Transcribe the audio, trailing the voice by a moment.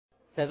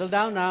Settle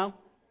down now.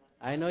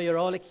 I know you're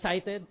all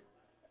excited.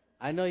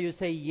 I know you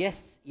say, yes,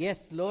 yes,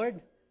 Lord.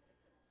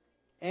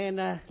 And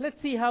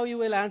let's see how you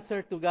will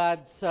answer to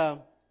God's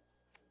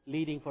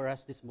leading for us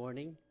this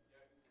morning.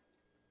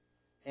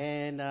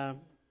 And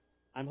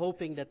I'm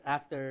hoping that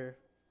after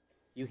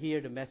you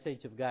hear the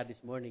message of God this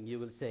morning, you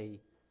will say,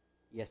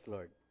 yes,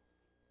 Lord.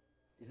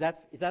 Is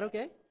that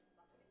okay?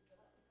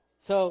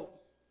 So,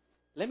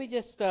 let me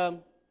just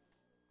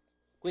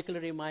quickly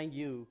remind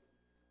you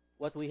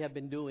what we have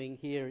been doing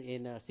here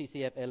in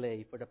CCF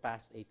LA for the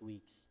past 8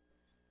 weeks.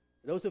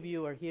 Those of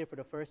you who are here for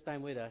the first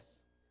time with us,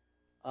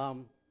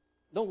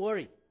 don't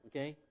worry,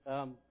 okay?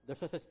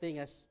 There's no such thing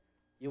as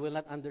you will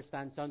not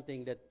understand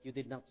something that you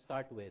did not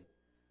start with.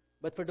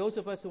 But for those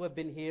of us who have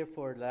been here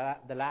for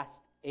the last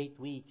 8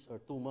 weeks or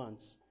 2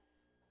 months,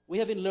 we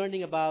have been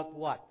learning about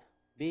what?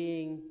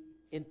 Being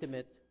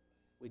intimate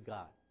with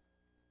God.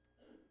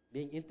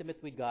 Being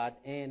intimate with God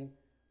and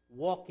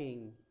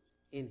walking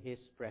in His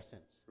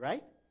presence,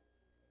 right?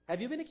 Have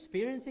you been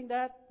experiencing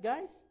that,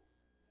 guys?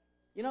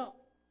 You know,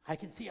 I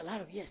can see a lot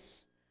of yes.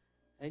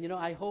 And, you know,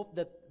 I hope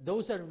that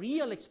those are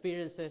real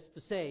experiences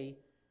to say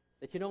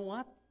that, you know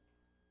what?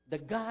 The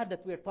God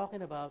that we're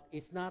talking about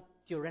is not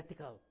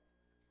theoretical.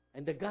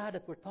 And the God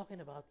that we're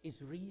talking about is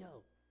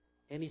real.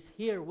 And He's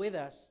here with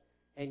us,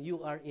 and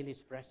you are in His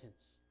presence.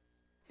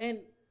 And,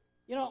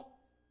 you know,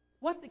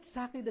 what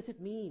exactly does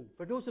it mean?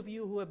 For those of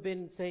you who have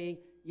been saying,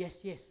 yes,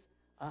 yes,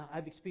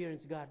 I've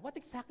experienced God. What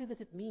exactly does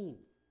it mean?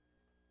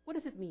 What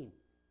does it mean?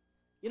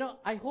 You know,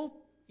 I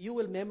hope you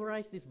will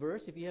memorize this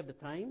verse if you have the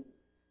time.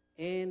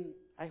 And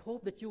I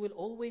hope that you will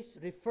always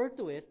refer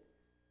to it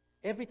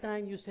every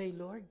time you say,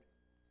 Lord,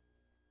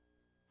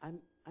 I'm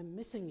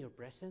missing your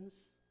presence.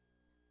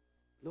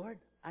 Lord,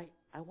 I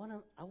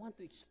want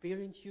to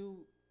experience you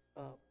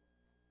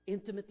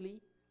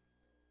intimately.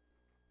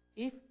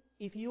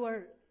 If you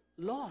are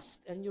lost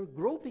and you're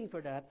groping for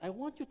that, I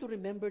want you to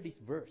remember this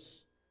verse.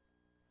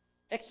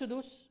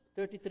 Exodus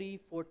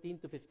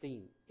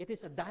 33:14-15. It is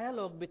a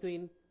dialogue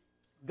between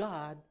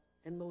God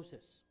and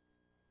Moses.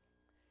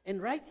 And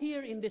right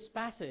here in this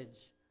passage,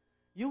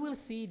 you will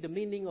see the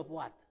meaning of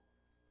what?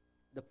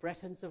 The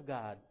presence of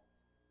God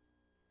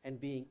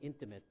and being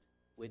intimate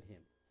with Him.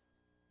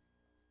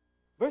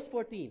 Verse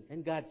 14,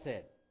 and God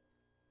said,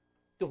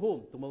 to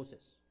whom? To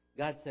Moses.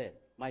 God said,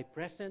 my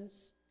presence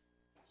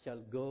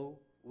shall go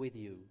with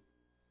you.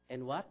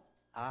 And what?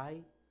 I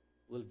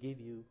will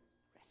give you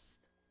rest.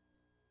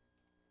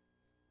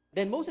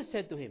 Then Moses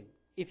said to him,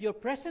 if your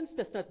presence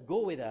does not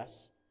go with us,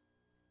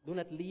 do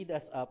not lead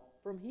us up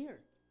from here.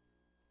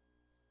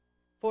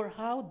 For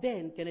how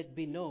then can it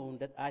be known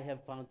that I have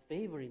found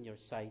favor in your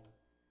sight,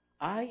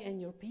 I and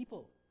your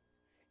people?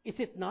 Is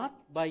it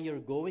not by your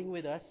going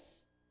with us,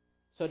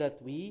 so that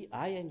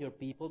I and your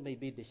people may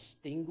be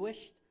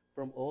distinguished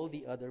from all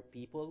the other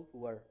people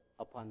who are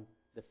upon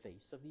the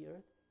face of the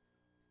earth?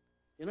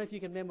 You know, if you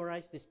can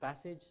memorize this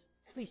passage,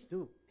 please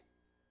do.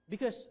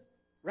 Because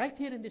right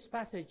here in this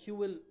passage, you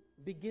will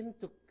begin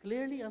to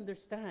clearly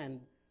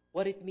understand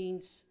what it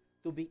means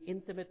to be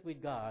intimate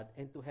with God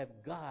and to have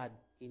God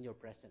in your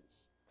presence.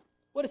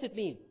 What does it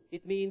mean?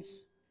 It means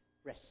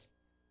rest.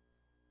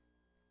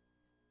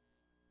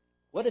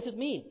 What does it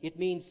mean? It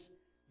means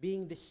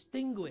being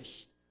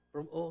distinguished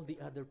from all the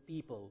other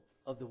people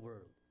of the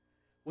world.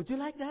 Would you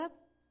like that?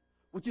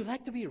 Would you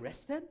like to be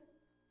rested?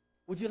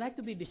 Would you like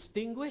to be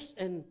distinguished?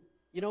 And,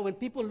 you know, when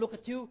people look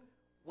at you,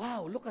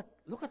 wow,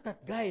 look at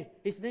that guy.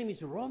 His name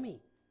is Romy.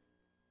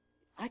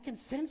 I can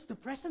sense the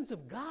presence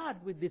of God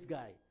with this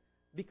guy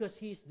because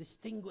he is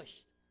distinguished.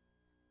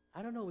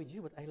 I don't know with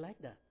you, but I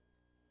like that.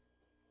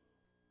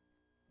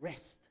 Rest.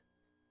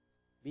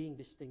 Being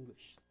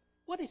distinguished.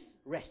 What is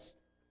rest?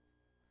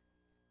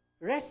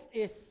 Rest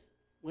is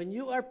when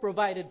you are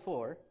provided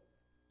for,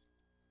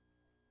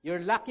 you're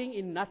lacking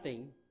in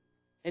nothing,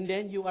 and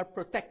then you are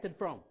protected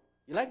from.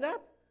 You like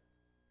that?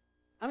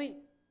 I mean,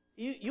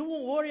 you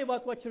won't worry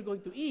about what you're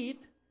going to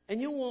eat, and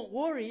you won't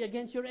worry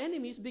against your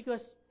enemies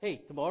because,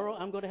 hey, tomorrow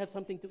I'm going to have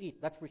something to eat.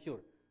 That's for sure,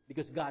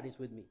 because God is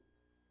with me.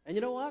 And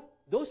you know what?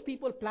 Those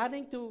people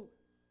planning to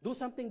do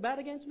something bad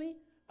against me,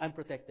 I'm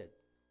protected.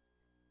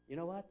 You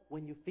know what?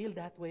 When you feel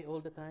that way all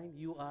the time,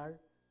 you are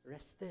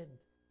rested.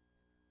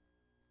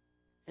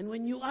 And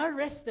when you are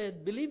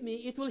rested, believe me,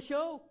 it will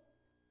show.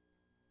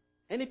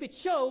 And if it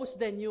shows,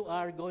 then you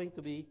are going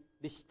to be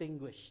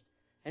distinguished.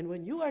 And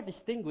when you are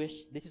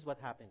distinguished, this is what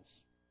happens.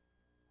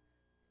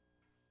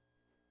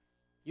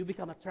 You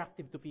become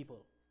attractive to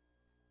people.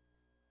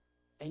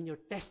 And your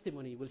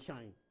testimony will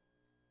shine.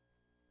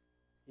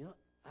 You know,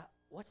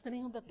 what's the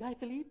name of that guy,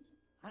 Philippe?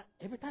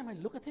 Every time I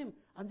look at him,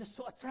 I'm just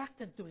so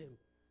attracted to him.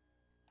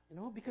 You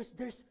know, because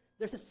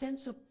there's a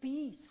sense of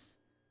peace.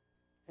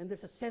 And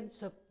there's a sense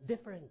of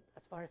different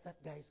as far as that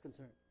guy is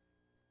concerned.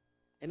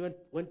 And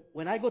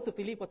when I go to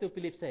Philippe, what will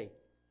Philippe say?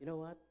 You know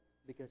what?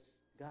 Because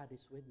God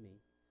is with me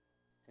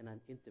and I'm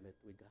intimate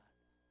with God.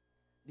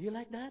 Do you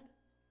like that?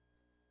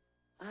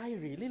 I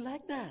really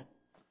like that.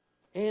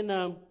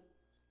 And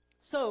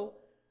so,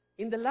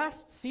 in the last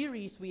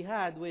series we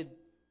had with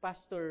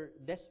Pastor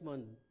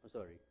Desmond,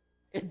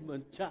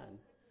 Edmund Chan.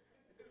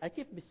 I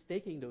keep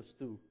mistaking those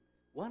two.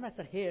 One has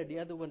a hair, the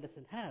other one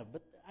doesn't have,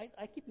 but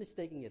I keep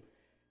mistaking it.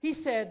 He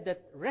said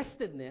that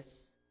restedness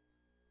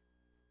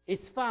is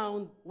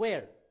found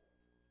where?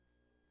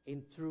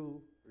 In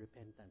true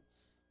repentance.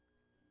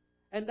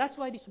 And that's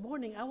why this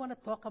morning I want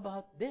to talk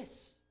about this.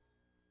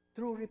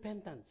 True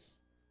repentance.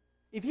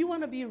 If you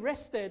want to be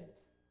rested,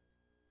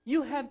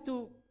 you have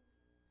to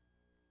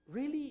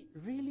really,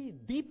 really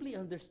deeply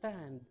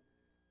understand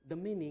the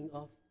meaning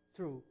of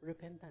true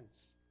repentance.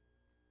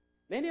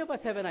 Many of us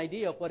have an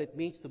idea of what it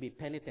means to be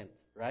penitent,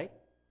 right?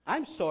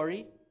 I'm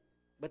sorry,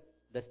 but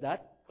does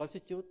that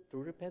constitute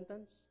true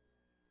repentance?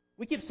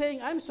 We keep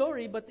saying, I'm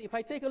sorry, but if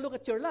I take a look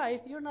at your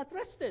life, you're not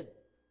rested.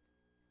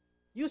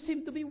 You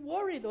seem to be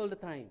worried all the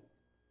time.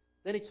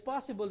 Then it's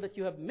possible that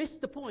you have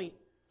missed the point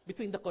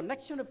between the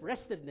connection of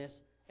restedness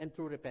and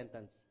true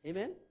repentance.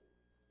 Amen?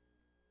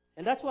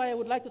 And that's why I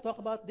would like to talk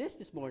about this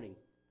morning.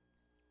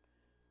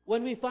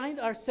 When we find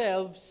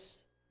ourselves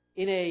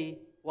in a,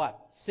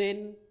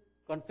 sin,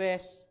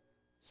 confess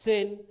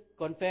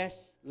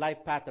life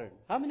pattern.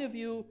 How many of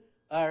you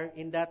are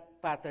in that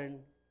pattern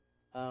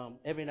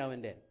every now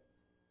and then?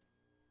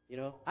 You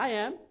know, I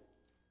am.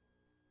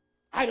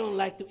 I don't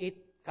like to eat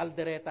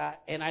caldereta,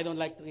 and I don't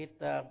like to eat,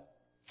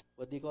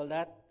 what do you call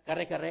that?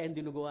 Kare-kare and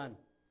dinuguan.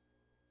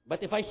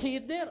 But if I see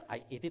it there,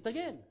 I eat it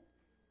again.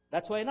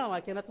 That's why now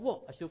I cannot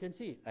walk, as you can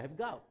see. I have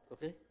gout,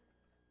 okay?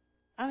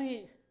 I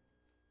mean,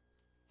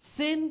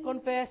 sin,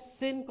 confess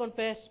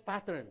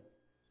pattern.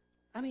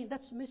 I mean,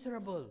 that's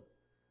miserable.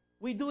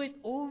 We do it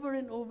over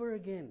and over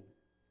again.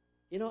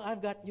 You know,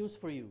 I've got news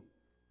for you.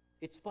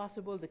 It's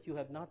possible that you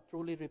have not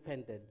truly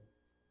repented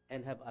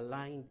and have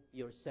aligned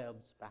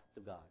yourselves back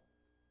to God.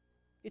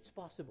 It's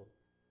possible.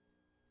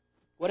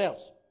 What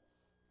else?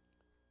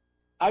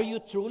 Are you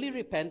truly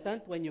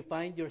repentant when you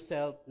find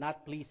yourself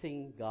not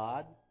pleasing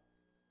God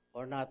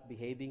or not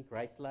behaving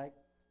Christ-like?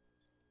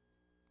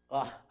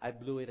 I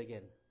blew it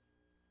again.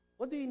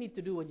 What do you need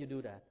to do when you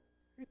do that?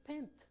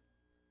 Repent.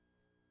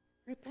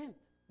 Repent.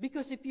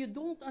 Because if you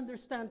don't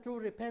understand true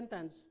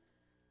repentance,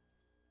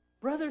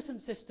 brothers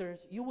and sisters,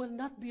 you will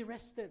not be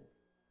rested.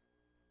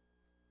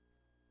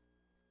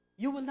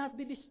 You will not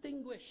be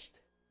distinguished.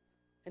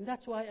 And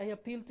that's why I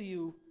appeal to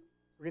you,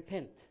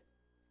 repent.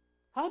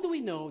 How do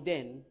we know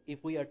then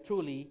if we are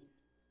truly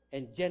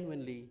and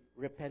genuinely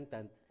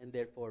repentant and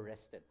therefore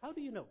rested? How do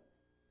you know?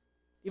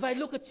 If I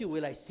look at you,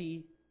 will I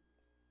see,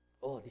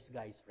 this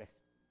guy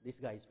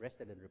is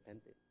rested and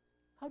repented?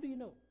 How do you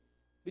know?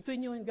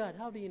 Between you and God,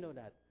 how do you know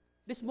that?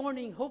 This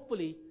morning,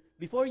 hopefully,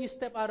 before you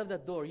step out of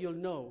that door, you'll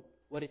know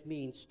what it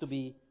means to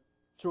be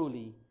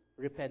truly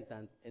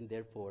repentant and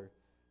therefore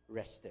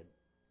rested.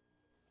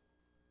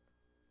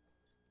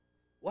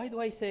 Why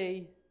do I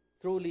say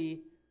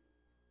truly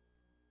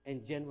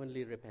and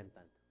genuinely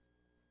repentant?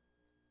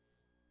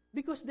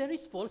 Because there is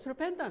false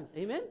repentance.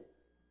 Amen?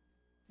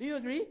 Do you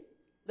agree?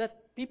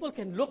 That people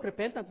can look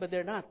repentant, but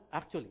they're not,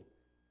 actually.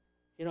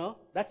 You know,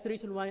 that's the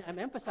reason why I'm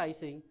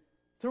emphasizing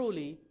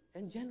truly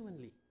and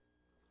genuinely.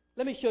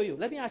 Let me show you.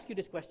 Let me ask you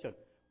this question.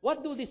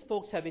 What do these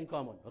folks have in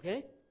common?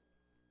 Okay?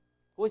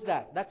 Who is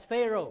that? That's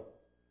Pharaoh.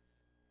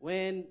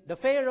 When the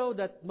Pharaoh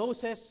that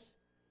Moses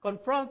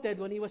confronted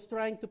when he was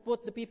trying to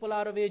put the people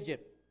out of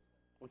Egypt.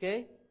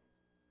 Okay?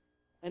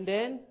 And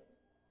then,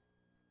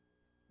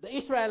 the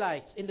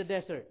Israelites in the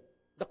desert.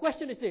 The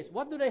question is this,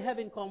 what do they have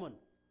in common?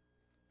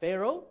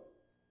 Pharaoh,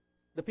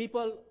 the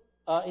people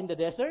in the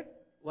desert,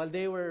 while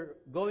they were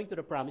going to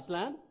the promised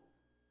land.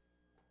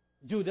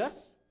 Judas,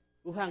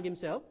 who hanged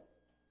himself.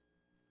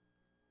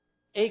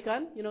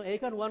 Achan,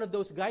 Achan, one of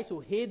those guys who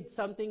hid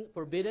something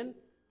forbidden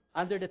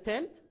under the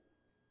tent.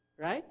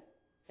 Right?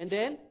 And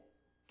then,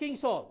 King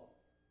Saul.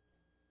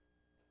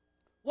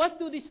 What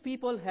do these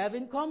people have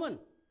in common?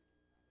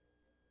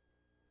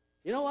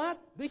 You know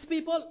what? These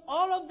people,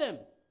 all of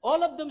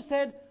them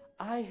said,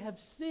 I have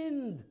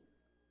sinned.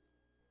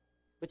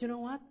 But you know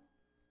what?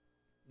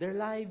 Their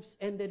lives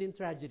ended in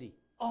tragedy.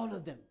 All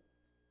of them.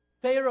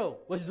 Pharaoh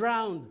was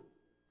drowned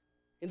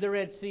in the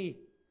Red Sea.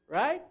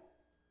 Right?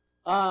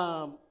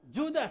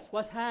 Judas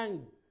was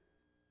hanged.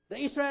 The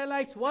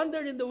Israelites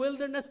wandered in the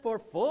wilderness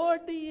for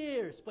 40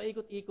 years.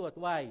 Paikot-ikot.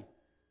 Why?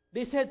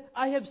 They said,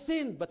 I have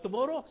sinned, but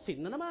tomorrow,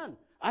 sin na naman.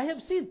 I have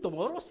sinned,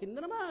 tomorrow, sin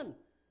na naman.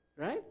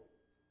 Right?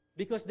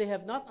 Because they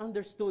have not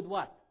understood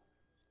what?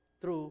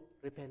 True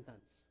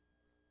repentance.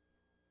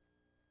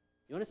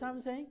 You understand what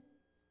I'm saying?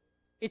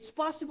 It's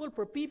possible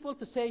for people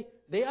to say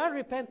they are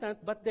repentant,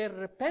 but their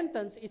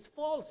repentance is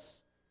false.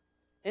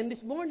 And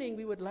this morning,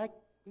 we would like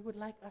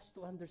us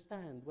to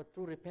understand what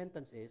true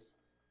repentance is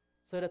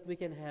so that we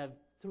can have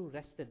true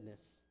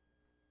restedness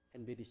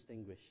and be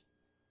distinguished.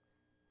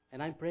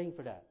 And I'm praying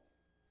for that.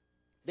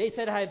 They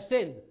said, I have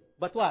sinned.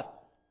 But what?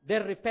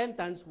 Their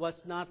repentance was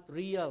not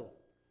real.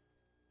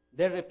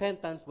 Their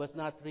repentance was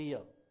not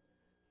real.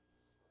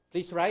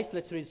 Please rise.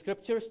 Let's read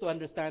scriptures to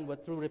understand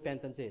what true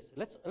repentance is.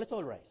 Let's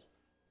all rise.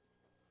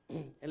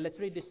 And let's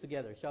read this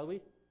together, shall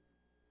we?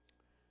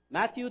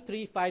 Matthew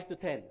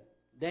 3:5-10.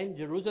 Then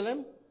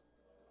Jerusalem.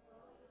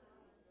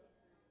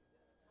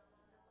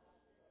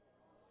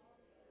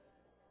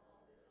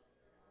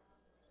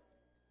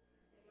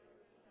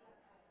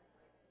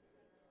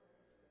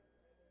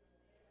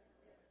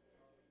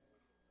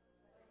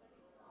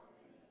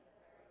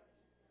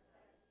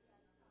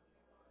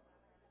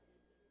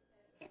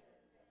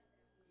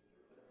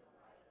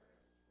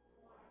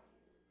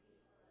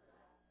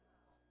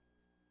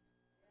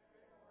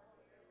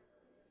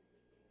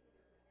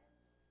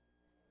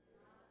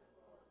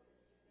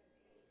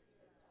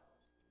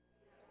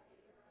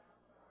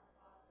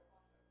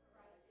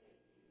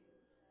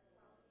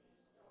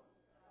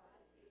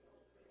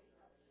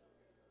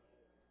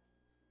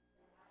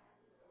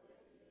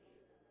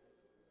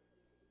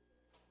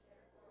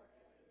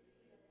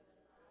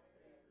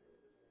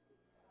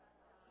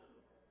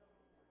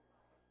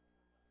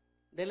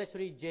 Then let's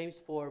read James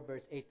 4,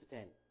 verse 8 to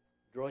 10.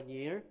 Draw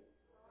near.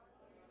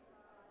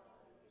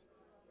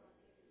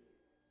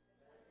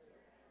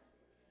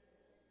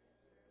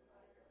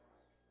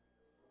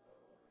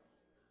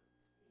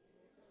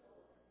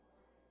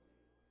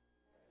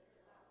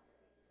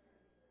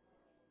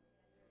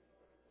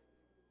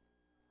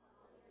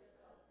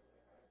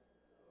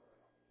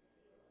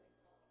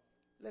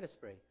 Let us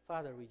pray.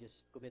 Father, we just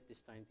commit this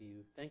time to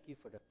you. Thank you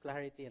for the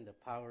clarity and the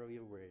power of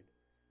your word.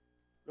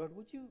 Lord,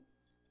 would you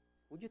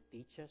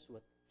teach us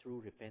what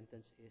true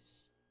repentance is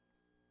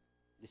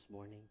this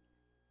morning?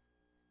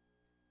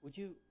 Would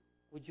you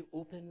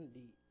open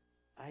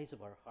the eyes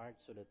of our hearts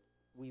so that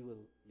we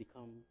will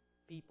become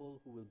people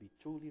who will be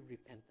truly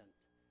repentant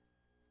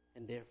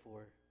and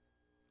therefore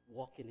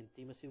walk in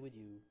intimacy with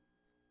you,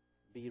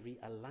 be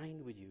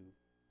realigned with you,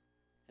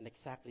 and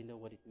exactly know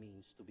what it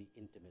means to be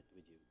intimate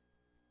with you.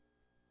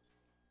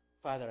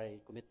 Father, I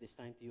commit this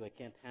time to you. I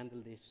can't handle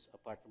this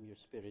apart from your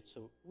Spirit.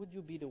 So would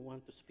you be the one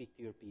to speak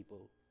to your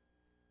people?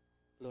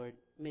 Lord,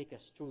 make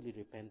us truly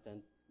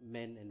repentant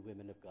men and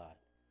women of God.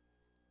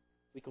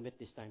 We commit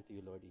this time to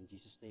you, Lord. In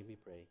Jesus' name we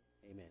pray.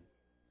 Amen.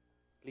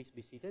 Please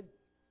be seated.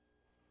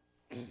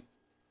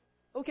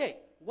 Okay,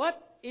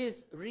 what is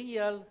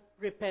real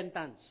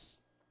repentance?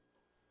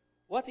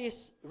 What is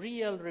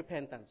real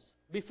repentance?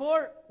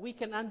 Before we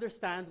can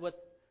understand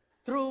what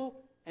true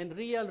and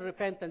real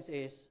repentance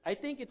is, I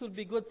think it would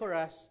be good for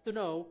us to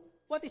know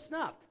what is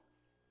not.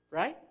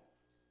 Right?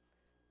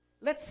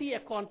 Let's see a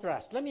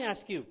contrast. Let me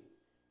ask you,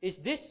 is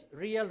this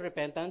real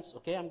repentance?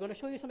 Okay, I'm going to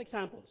show you some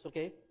examples.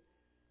 Okay,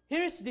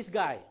 here's this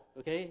guy.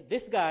 Okay,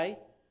 this guy,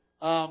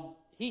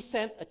 he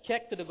sent a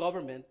check to the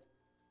government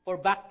for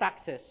back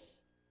taxes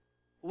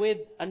with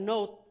a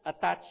note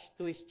attached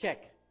to his check.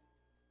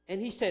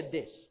 And he said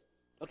this.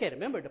 Okay,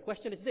 remember, the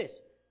question is this.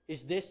 Is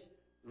this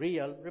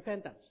real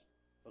repentance?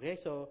 Okay,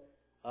 so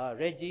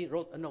Reggie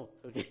wrote a note.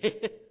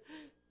 Okay,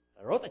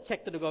 wrote a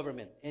check to the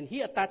government. And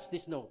he attached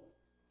this note.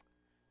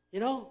 You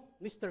know,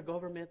 Mr.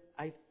 Government,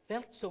 I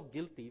felt so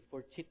guilty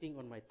for cheating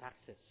on my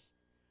taxes.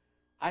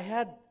 I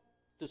had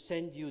to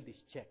send you this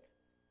check.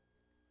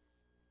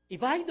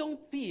 If I don't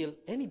feel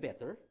any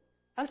better,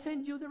 I'll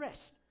send you the rest.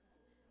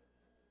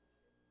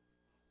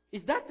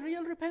 Is that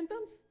real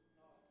repentance?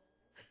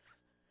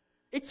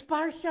 It's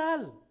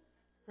partial.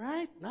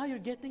 Right? Now you're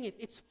getting it.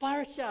 It's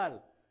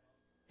partial.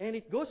 And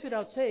it goes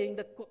without saying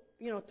that,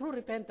 true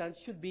repentance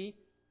should be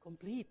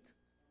complete.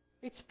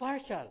 It's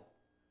partial.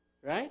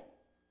 Right?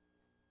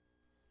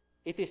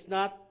 It is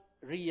not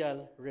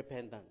real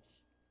repentance.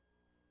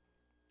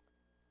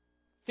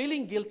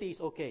 Feeling guilty is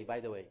okay, by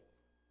the way.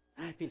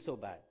 I feel so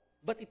bad.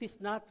 But it is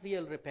not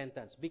real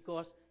repentance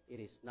because it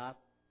is not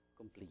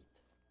complete.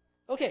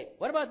 Okay,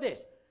 what about this?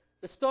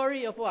 The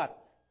story of what?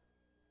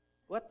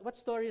 What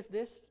story is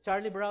this?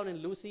 Charlie Brown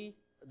and Lucy,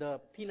 the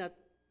Peanut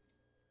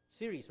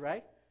series,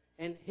 right?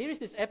 And here is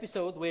this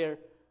episode where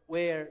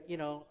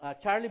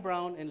Charlie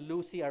Brown and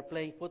Lucy are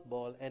playing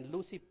football, and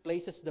Lucy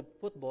places the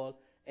football,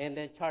 and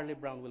then Charlie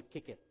Brown will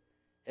kick it.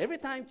 Every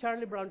time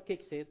Charlie Brown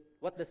kicks it,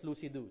 what does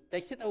Lucy do?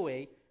 Takes it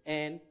away,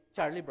 and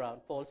Charlie Brown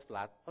falls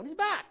flat on his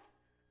back.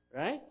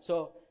 Right?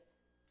 So,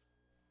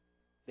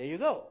 there you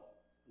go.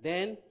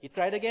 Then, he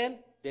tried again.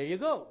 There you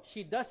go.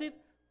 She does it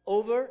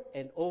over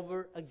and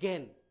over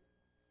again.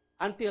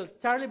 Until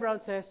Charlie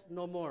Brown says,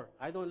 no more.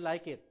 I don't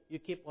like it. You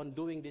keep on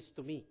doing this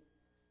to me.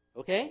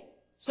 Okay?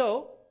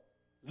 So,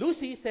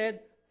 Lucy said,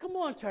 come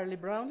on, Charlie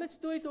Brown, let's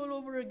do it all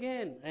over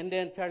again. And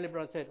then Charlie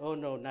Brown said, oh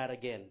no, not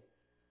again.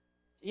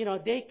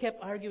 They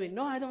kept arguing,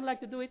 no, I don't like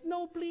to do it.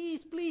 No,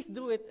 please, please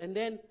do it. And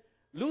then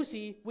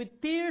Lucy, with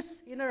tears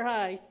in her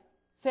eyes,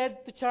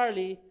 said to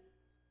Charlie,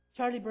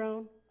 Charlie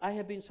Brown, I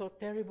have been so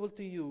terrible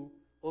to you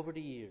over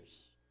the years.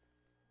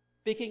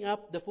 Picking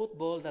up the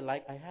football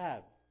like I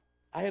have.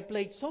 I have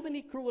played so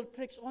many cruel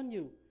tricks on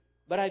you,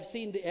 but I've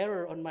seen the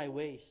error on my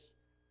ways.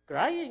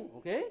 Crying,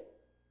 okay?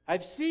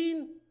 I've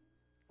seen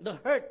the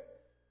hurt.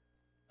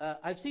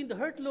 I've seen the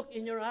hurt look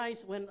in your eyes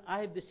when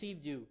I've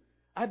deceived you.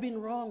 I've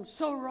been wrong,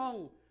 so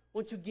wrong.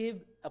 Won't you give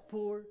a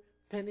poor,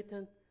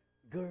 penitent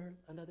girl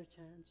another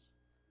chance?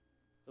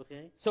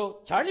 Okay?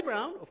 So, Charlie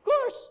Brown, of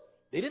course,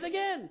 did it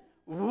again.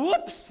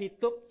 Whoops! She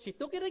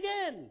took it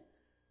again.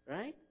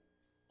 Right?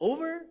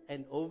 Over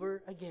and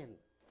over again.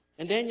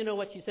 And then, you know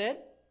what she said?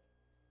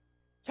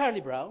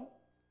 Charlie Brown,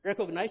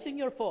 recognizing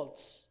your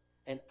faults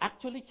and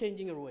actually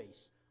changing your ways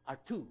are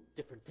two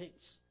different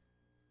things.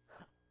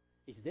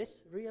 Is this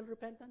real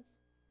repentance?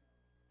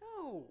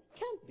 No,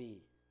 can't be.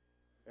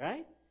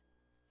 Right?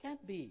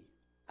 Can't be.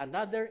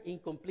 Another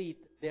incomplete,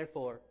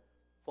 therefore,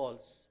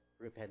 false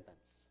repentance.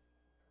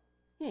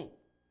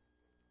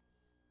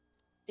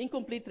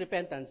 Incomplete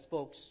repentance,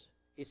 folks,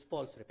 is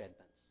false repentance.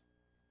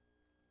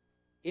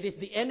 It is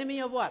the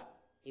enemy of what?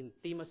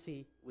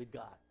 Intimacy with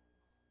God.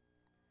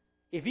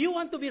 If you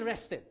want to be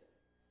rested,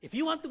 if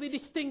you want to be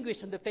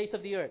distinguished on the face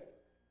of the earth,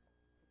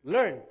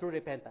 learn true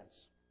repentance.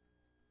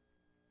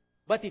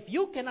 But if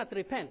you cannot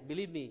repent,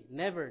 believe me,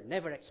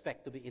 never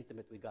expect to be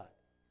intimate with God.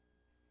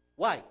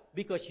 Why?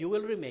 Because you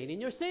will remain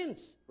in your sins,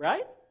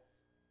 right?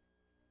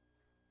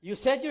 You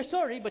said you're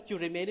sorry, but you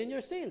remain in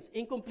your sins.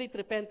 Incomplete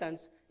repentance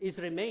is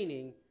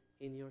remaining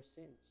in your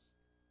sins.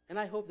 And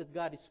I hope that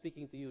God is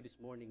speaking to you this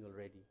morning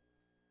already.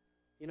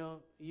 You know,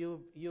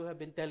 you have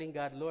been telling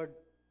God, Lord,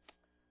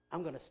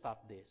 I'm going to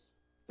stop this.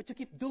 But you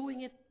keep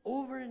doing it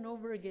over and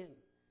over again.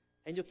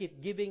 And you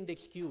keep giving the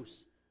excuse,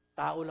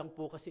 tao lang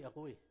po kasi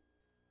ako eh.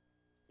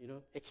 You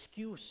know,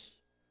 excuse.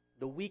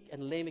 The weak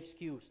and lame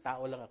excuse,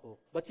 tao lang ako.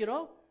 But you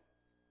know,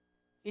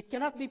 it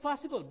cannot be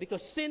possible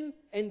because sin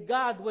and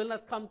God will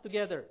not come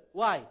together.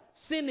 Why?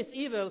 Sin is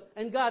evil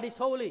and God is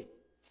holy.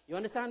 You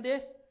understand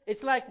this?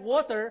 It's like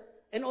water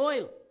and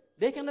oil.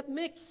 They cannot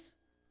mix.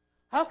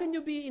 How can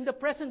you be in the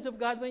presence of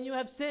God when you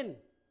have sin?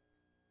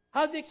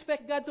 How do you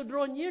expect God to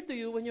draw near to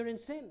you when you're in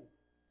sin?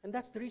 And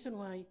that's the reason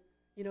why,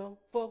 you know,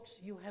 folks,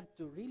 you have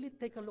to really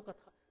take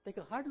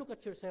a hard look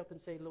at yourself and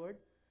say, Lord,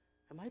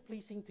 am I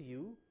pleasing to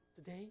you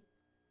today?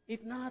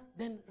 If not,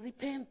 then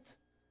repent.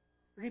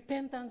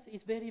 Repentance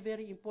is very,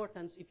 very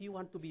important if you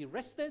want to be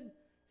rested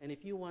and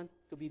if you want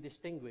to be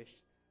distinguished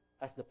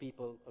as the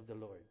people of the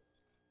Lord.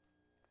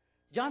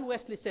 John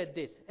Wesley said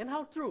this, and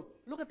how true.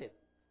 Look at it.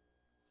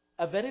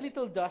 A very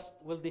little dust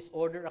will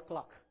disorder a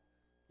clock.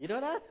 You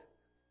know that?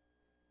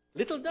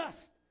 Little dust.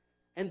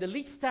 And the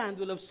least sand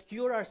will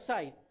obscure our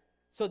sight,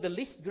 so the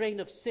least grain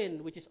of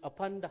sin which is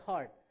upon the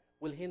heart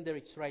will hinder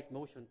its right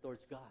motion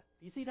towards God.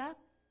 Do you see that?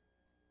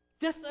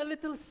 Just a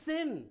little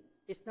sin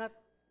is not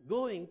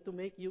going to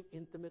make you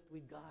intimate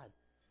with God.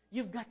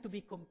 You've got to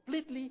be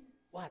completely,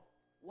 what?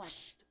 Washed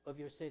of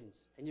your sins.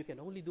 And you can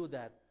only do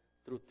that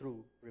through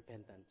true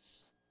repentance.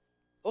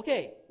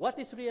 Okay, what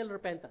is real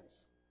repentance?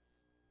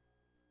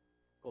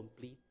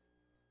 Complete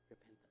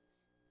repentance.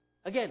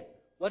 Again,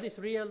 what is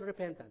real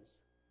repentance?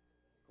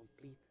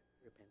 Complete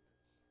repentance.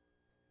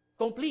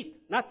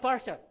 Complete, not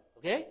partial.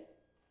 Okay?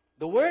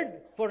 The word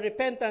for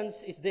repentance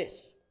is this.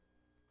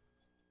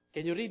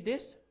 Can you read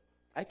this?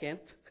 I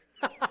can't.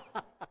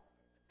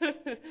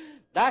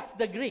 That's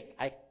the Greek.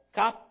 I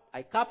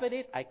copied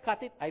it, I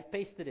cut it, I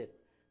pasted it.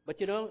 But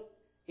you know,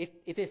 it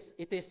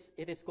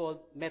is called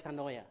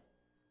metanoia,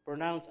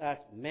 pronounced as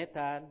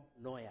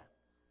metanoia.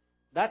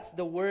 That's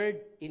the word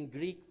in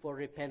Greek for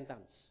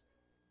repentance.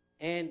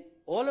 And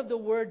all of the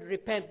word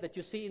repent that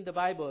you see in the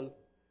Bible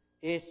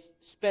is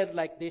spelled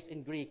like this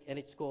in Greek, and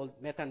it's called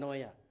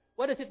metanoia.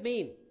 What does it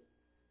mean?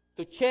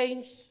 To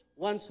change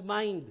one's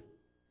mind.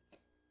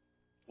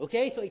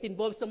 Okay, so it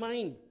involves the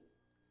mind.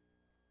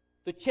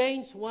 To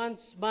change one's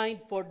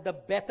mind for the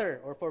better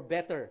or for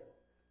better.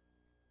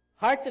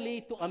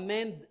 Heartily to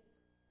amend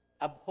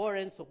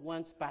abhorrence of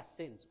one's past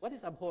sins. What is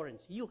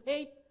abhorrence? You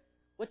hate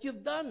what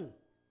you've done.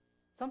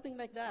 Something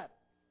like that.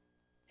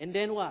 And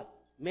then what?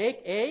 Make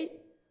a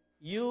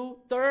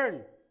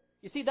U-turn.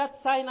 You see that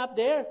sign up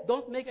there?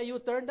 Don't make a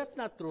U-turn. That's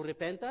not true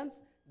repentance.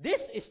 This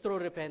is true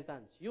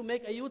repentance. You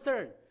make a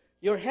U-turn.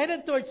 You're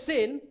headed towards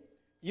sin.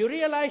 You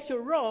realize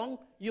you're wrong.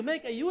 You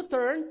make a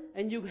U-turn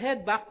and you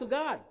head back to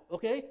God.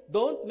 Okay?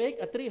 Don't make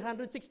a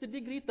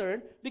 360-degree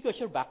turn because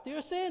you're back to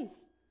your sins.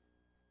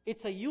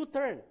 It's a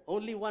U-turn,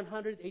 only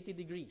 180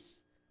 degrees.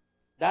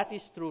 That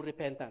is true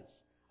repentance.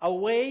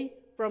 Away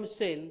from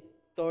sin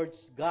towards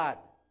God.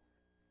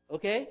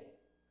 Okay?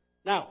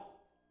 Now,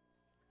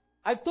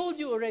 I've told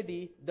you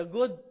already the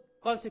good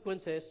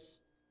consequences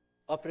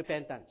of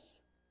repentance.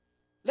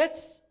 Let's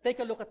take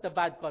a look at the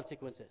bad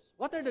consequences.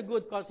 What are the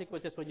good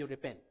consequences when you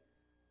repent?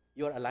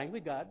 You are aligned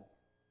with God,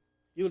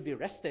 you will be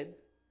rested,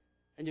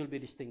 and you'll be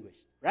distinguished.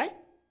 Right?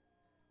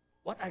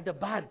 What are the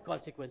bad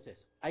consequences?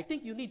 I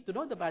think you need to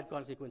know the bad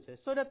consequences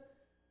so that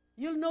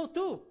you'll know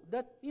too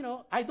that, you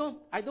know, I don't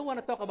want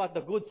to talk about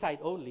the good side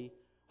only.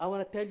 I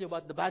want to tell you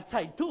about the bad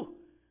side too.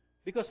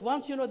 Because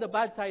once you know the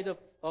bad side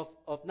of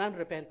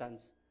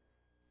non-repentance,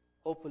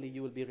 hopefully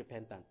you will be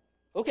repentant.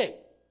 Okay.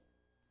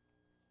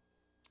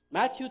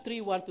 Matthew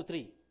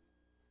 3:1-3.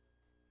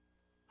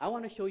 I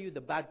want to show you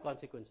the bad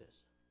consequences.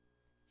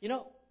 You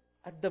know,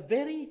 at the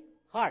very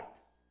heart,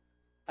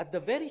 at the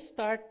very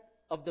start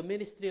of the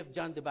ministry of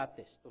John the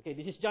Baptist. Okay,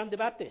 this is John the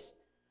Baptist.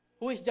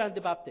 Who is John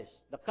the Baptist?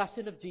 The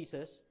cousin of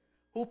Jesus,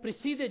 who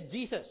preceded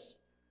Jesus.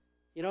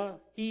 You know,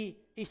 he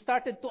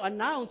started to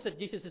announce that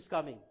Jesus is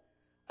coming.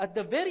 At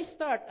the very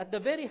start, at the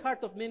very heart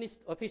of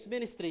his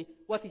ministry,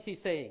 what is he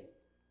saying?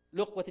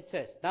 Look what it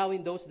says. Now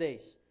in those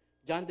days,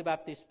 John the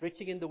Baptist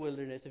preaching in the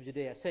wilderness of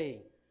Judea, saying,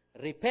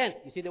 repent.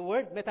 You see the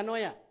word?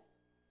 Metanoia.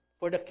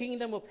 For the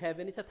kingdom of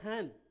heaven is at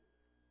hand.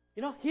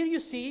 You know, here you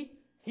see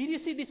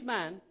this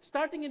man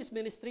starting in his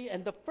ministry,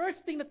 and the first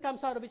thing that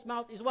comes out of his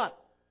mouth is what?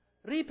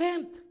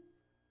 Repent.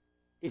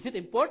 Is it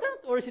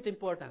important or is it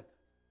important?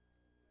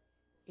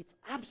 It's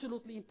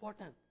absolutely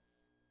important.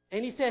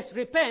 And he says,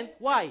 repent.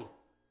 Why?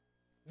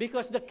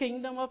 Because the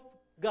kingdom of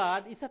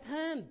God is at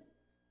hand.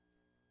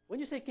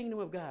 When you say kingdom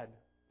of God,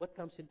 what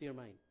comes into your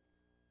mind?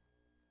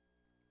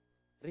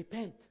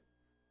 Repent.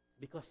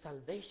 Because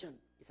salvation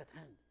is at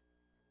hand.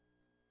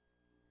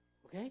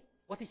 Okay?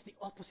 What is the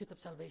opposite of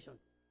salvation?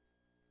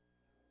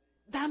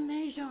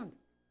 Damnation.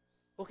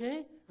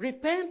 Okay?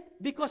 Repent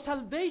because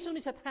salvation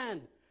is at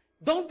hand.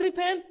 Don't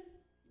repent,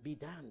 be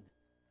damned.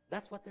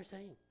 That's what they're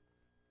saying.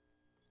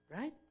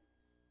 Right?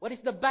 What is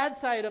the bad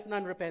side of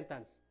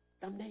non-repentance?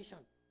 Damnation.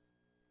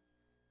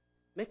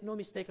 Make no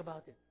mistake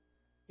about it.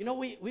 You know,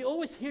 we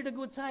always hear the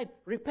good side.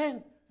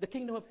 Repent. The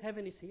kingdom of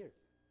heaven is here.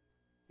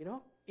 You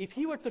know, if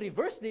he were to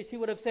reverse this, he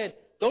would have said,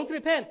 don't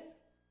repent.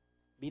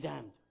 Be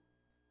damned.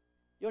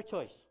 Your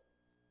choice.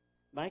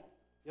 Mike,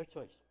 your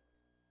choice.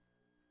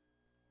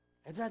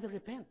 I'd rather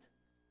repent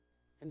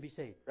and be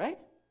saved, right?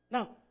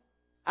 Now,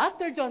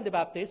 after John the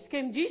Baptist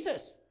came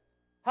Jesus.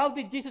 How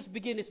did Jesus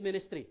begin his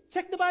ministry?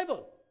 Check the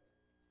Bible.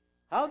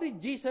 How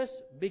did Jesus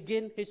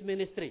begin his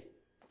ministry?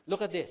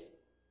 Look at this.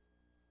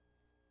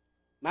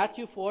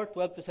 Matthew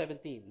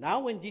 4:12-17.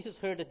 Now when Jesus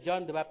heard that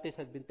John the Baptist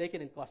had been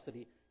taken in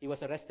custody, he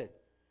was arrested.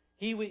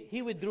 He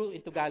withdrew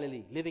into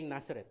Galilee, leaving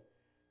Nazareth.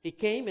 He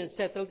came and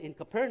settled in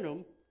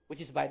Capernaum, which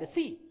is by the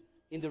sea,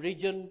 in the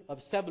region of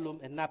Zebulun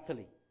and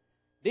Naphtali.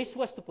 This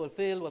was to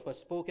fulfill what was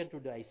spoken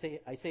through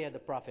Isaiah the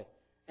prophet.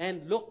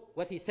 And look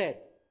what he said.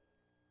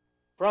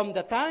 From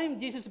the time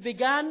Jesus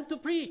began to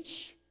preach,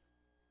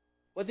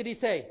 what did he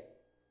say?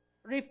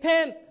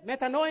 Repent,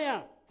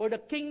 metanoia, for the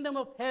kingdom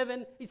of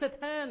heaven is at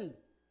hand.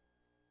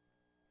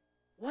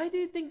 Why do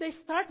you think they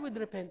start with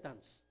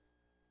repentance?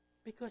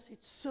 Because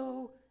it's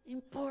so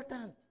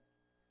important.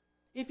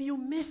 If you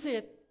miss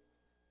it,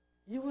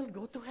 you will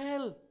go to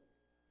hell.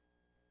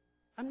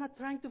 I'm not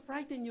trying to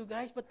frighten you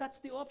guys, but that's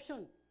the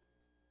option.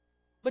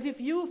 But if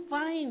you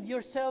find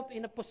yourself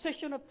in a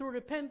position of true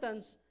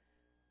repentance,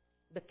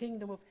 the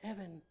kingdom of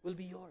heaven will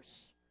be yours.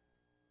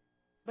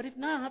 But if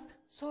not,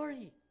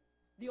 sorry,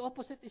 the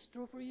opposite is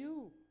true for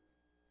you.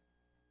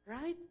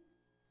 Right?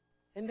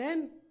 And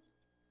then,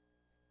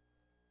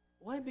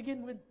 why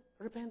begin with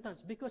repentance?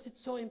 Because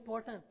it's so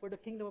important, for the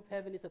kingdom of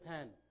heaven is at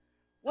hand.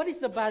 What is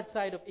the bad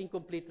side of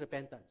incomplete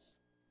repentance?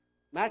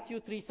 Matthew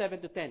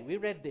 3:7-10. We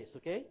read this,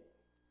 okay?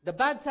 The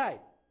bad side.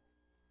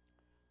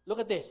 Look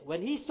at this.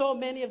 When he saw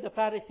many of the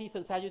Pharisees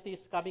and Sadducees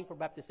coming for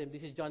baptism,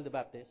 this is John the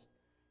Baptist,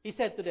 he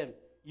said to them,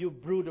 you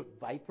brood of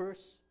vipers,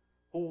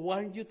 who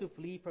warned you to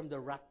flee from the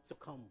wrath to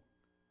come.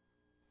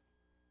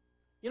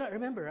 You know,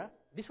 remember,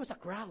 this was a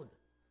crowd.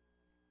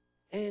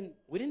 And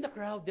within the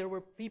crowd, there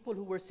were people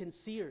who were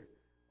sincere,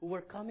 who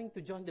were coming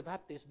to John the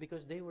Baptist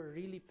because they were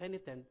really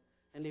penitent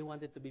and they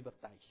wanted to be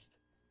baptized.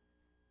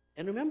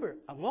 And remember,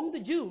 among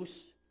the Jews,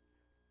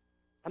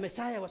 a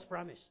Messiah was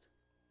promised.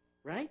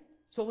 Right?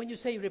 So when you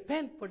say,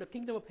 repent, for the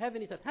kingdom of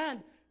heaven is at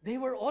hand, they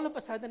were all of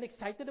a sudden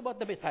excited about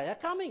the Messiah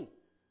coming.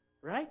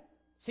 Right?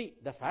 See,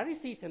 the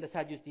Pharisees and the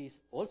Sadducees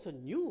also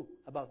knew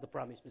about the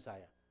promised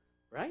Messiah.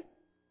 Right?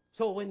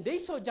 So when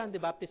they saw John the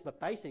Baptist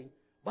baptizing,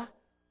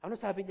 ano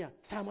sabi niya?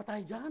 Sama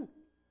tayo dyan.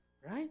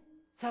 Right?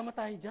 Sama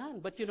tayo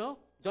dyan. But you know,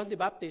 John the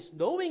Baptist,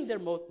 knowing their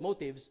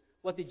motives,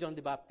 what did John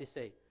the Baptist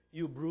say?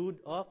 You brood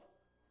of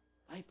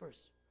vipers.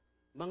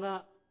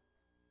 Mga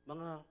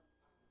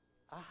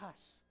ahas.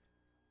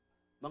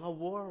 Mga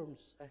worms.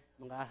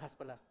 Mga ahas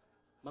pala.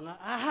 Mga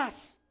ahas.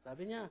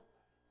 Sabi niya.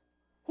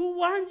 Who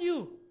warned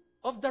you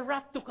of the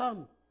wrath to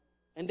come?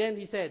 And then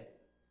he said,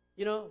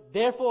 you know,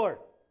 therefore,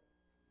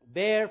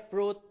 bear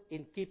fruit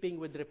in keeping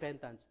with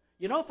repentance.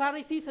 You know,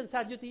 Pharisees and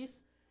Sadducees,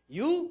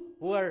 you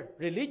who are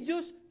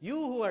religious, you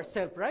who are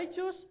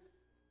self-righteous,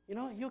 you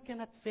know, you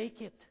cannot fake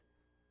it.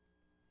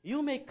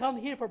 You may come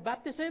here for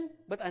baptism,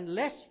 but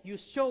unless you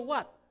show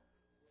what?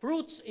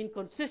 Fruits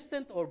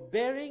inconsistent or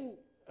bearing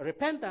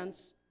repentance,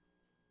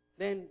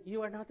 then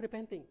you are not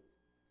repenting.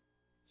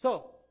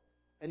 So,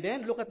 and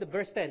then look at the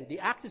verse 10. The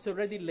axe is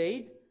already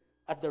laid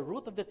at the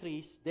root of the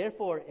trees.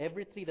 Therefore,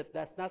 every tree that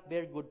does not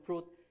bear good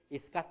fruit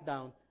is cut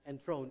down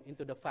and thrown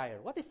into the fire.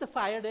 What is the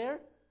fire there?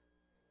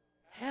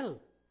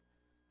 Hell.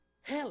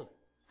 Hell.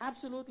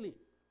 Absolutely.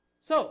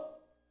 So,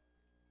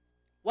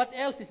 what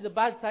else is the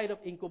bad side of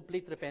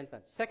incomplete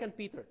repentance? 2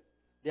 Peter.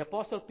 The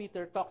Apostle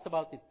Peter talks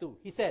about it too.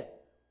 He said,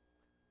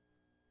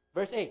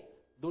 verse 8,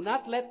 do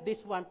not let this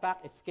one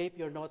fact escape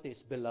your notice,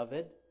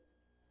 beloved,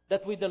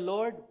 that with the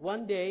Lord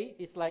 1 day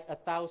is like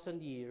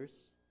 1,000 years,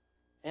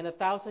 and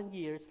 1,000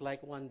 years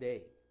like 1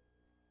 day.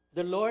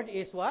 The Lord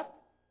is what?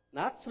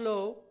 Not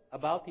slow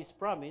about His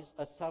promise,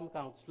 as some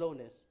count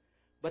slowness,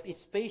 but is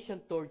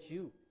patient towards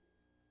you,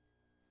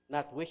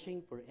 not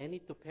wishing for any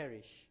to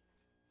perish,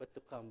 but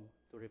to come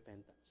to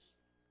repentance.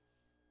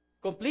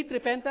 Complete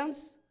repentance,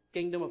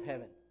 kingdom of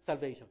heaven,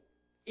 salvation.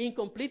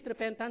 Incomplete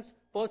repentance,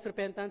 false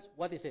repentance,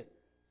 what is it?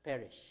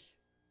 Perish.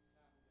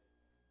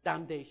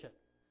 Damnation.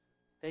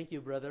 Thank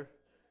you, brother.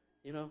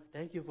 You know,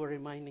 thank you for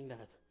reminding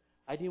that.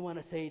 I didn't want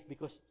to say it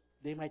because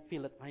they might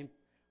feel that I'm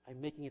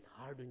making it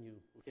hard on you,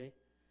 okay?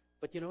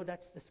 But you know,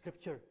 that's the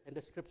Scripture, and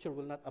the Scripture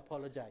will not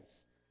apologize.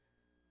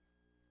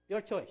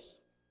 Your choice.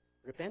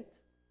 Repent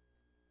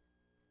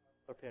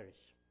or perish.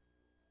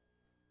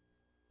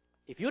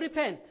 If you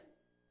repent,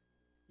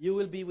 you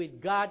will be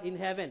with God in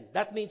heaven.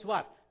 That means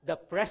what? The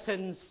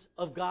presence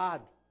of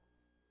God.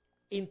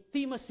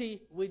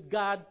 Intimacy with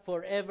God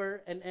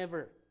forever and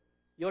ever.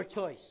 Your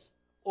choice.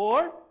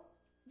 Or,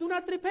 do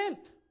not repent.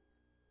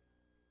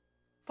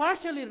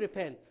 Partially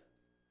repent.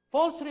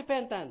 False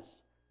repentance.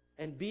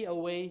 And be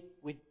away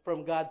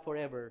from God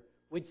forever.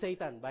 With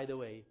Satan, by the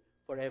way,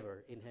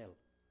 forever in hell.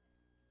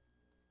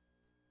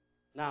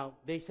 Now,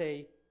 they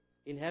say,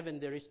 in heaven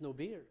there is no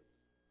beer.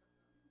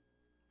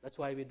 That's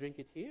why we drink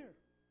it here.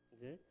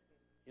 Okay?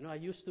 You know, I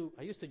used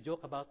to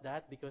joke about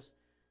that because,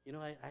 you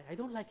know, I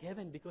don't like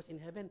heaven because in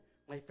heaven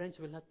my friends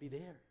will not be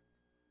there.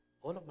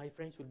 All of my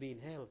friends will be in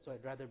hell, so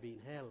I'd rather be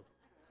in hell.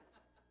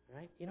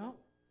 Right? You know?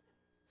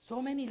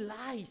 So many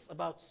lies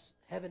about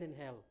heaven and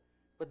hell.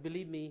 But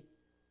believe me,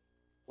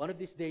 one of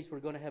these days we're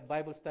going to have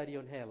Bible study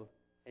on hell,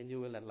 and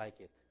you will not like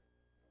it.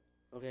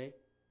 Okay?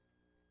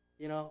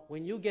 You know,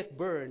 when you get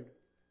burned,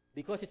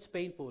 because it's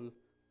painful,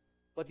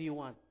 what do you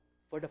want?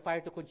 For the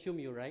fire to consume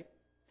you, right?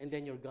 And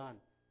then you're gone.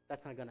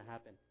 That's not going to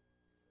happen.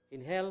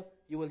 In hell,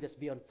 you will just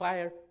be on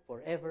fire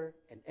forever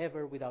and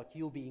ever without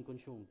you being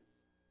consumed.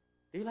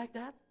 Do you like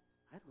that?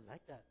 I don't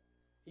like that.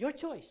 Your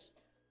choice.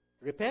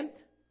 Repent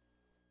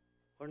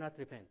or not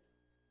repent.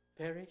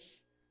 Perish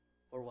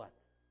or what?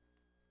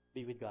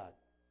 Be with God.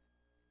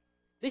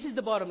 This is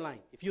the bottom line.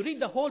 If you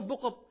read the whole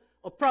book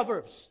of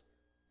Proverbs,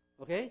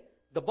 okay,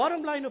 the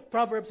bottom line of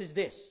Proverbs is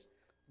this.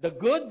 The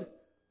good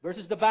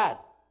versus the bad.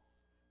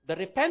 The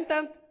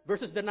repentant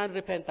versus the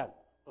non-repentant.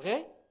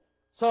 Okay?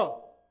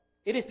 So,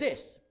 it is this.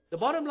 The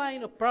bottom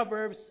line of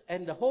Proverbs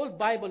and the whole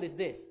Bible is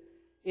this.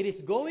 It is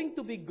going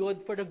to be good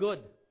for the good.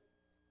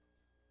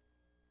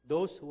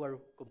 Those who are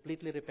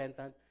completely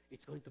repentant,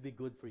 it's going to be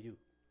good for you.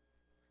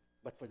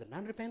 But for the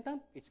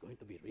non-repentant, it's going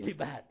to be really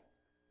bad.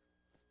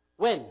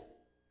 When?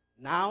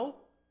 Now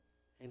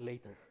and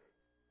later.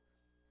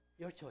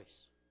 Your choice.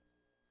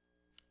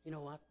 You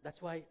know what?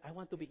 That's why I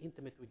want to be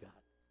intimate with God.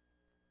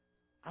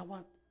 I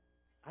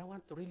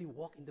want to really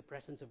walk in the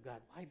presence of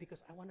God. Why? Because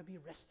I want to be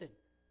rested.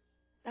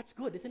 That's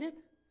good, isn't it?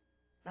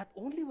 Not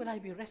only will I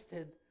be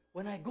rested,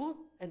 when I go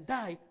and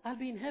die, I'll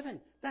be in heaven.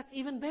 That's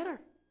even better.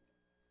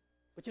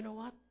 But you know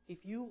what? If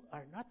you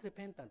are not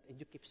repentant and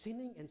you keep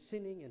sinning and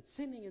sinning and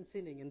sinning and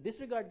sinning and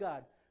disregard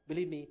God,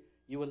 believe me,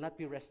 you will not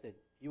be rested.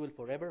 You will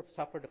forever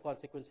suffer the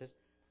consequences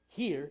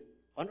here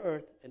on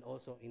earth and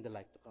also in the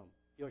life to come.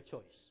 Your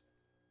choice.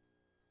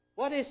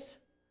 What is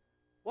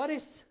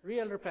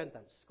real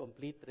repentance?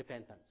 Complete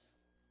repentance.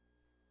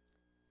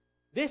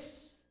 This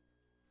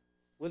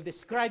will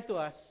describe to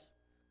us,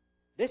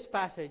 this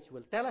passage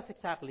will tell us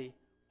exactly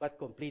what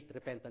complete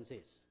repentance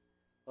is.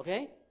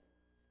 Okay?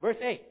 Verse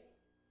 8.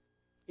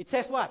 It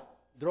says what?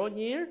 Draw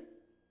near.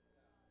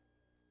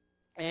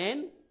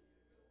 And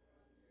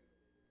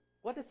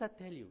what does that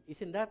tell you?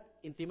 Isn't that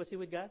intimacy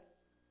with God?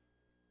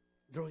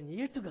 Draw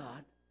near to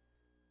God,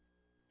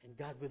 and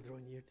God will draw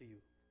near to you.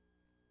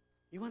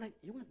 You want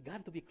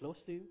God to be close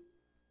to you?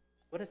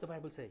 What does the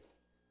Bible say?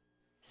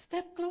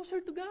 Step closer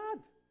to God.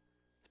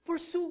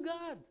 Pursue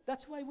God.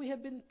 That's why we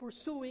have been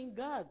pursuing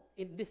God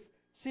in this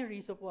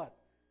series of what?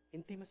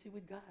 Intimacy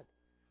with God.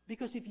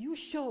 Because if you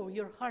show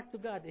your heart to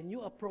God and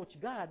you approach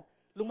God,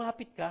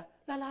 lumapit ka,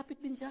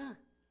 lalapit din siya.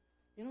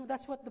 You know,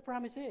 that's what the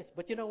promise is.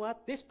 But you know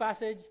what? This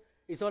passage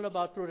is all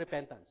about true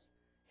repentance.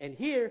 And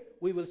here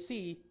we will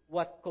see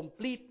what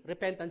complete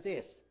repentance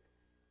is.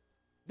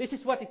 This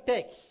is what it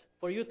takes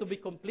for you to be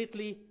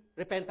completely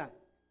repentant.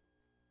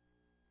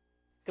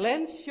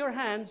 Cleanse your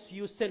hands,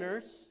 you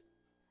sinners,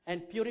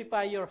 and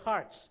purify your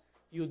hearts,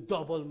 you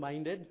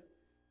double-minded.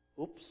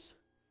 Oops.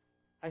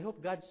 I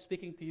hope God's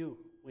speaking to you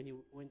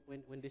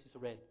when this is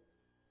read.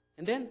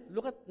 And then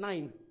look at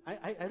 9.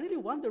 I really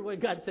wonder why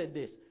God said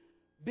this.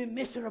 Be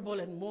miserable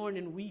and mourn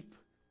and weep.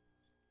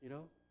 You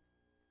know?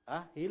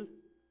 Heal.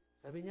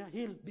 Sabi niya,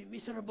 heal, be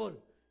miserable.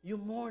 You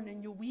mourn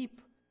and you weep.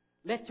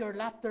 Let your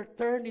laughter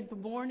turn into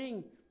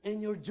mourning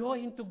and your joy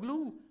into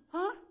gloom.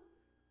 Huh?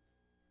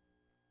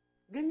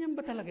 Ganyan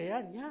ba talaga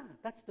yan? Yeah,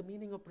 that's the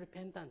meaning of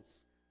repentance.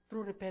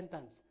 True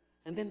repentance.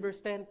 And then verse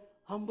 10,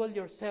 humble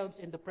yourselves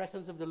in the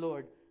presence of the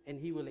Lord and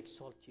He will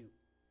exalt you.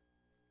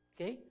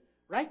 Okay?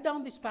 Write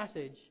down this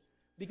passage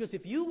because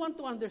if you want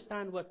to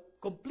understand what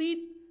complete,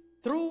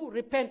 true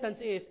repentance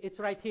is, it's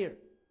right here.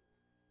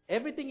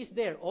 Everything is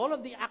there. All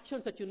of the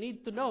actions that you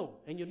need to know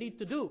and you need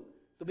to do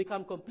to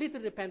become completely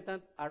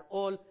repentant are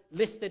all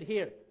listed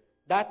here.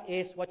 That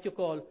is what you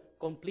call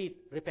complete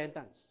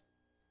repentance.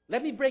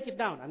 Let me break it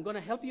down. I'm going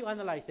to help you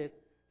analyze it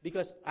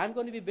because I'm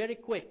going to be very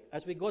quick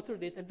as we go through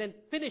this and then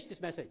finish this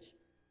message.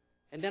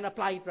 And then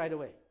apply it right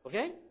away.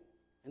 Okay?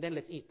 And then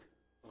let's eat.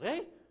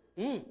 Okay?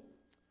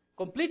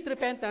 Complete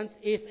repentance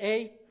is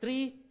a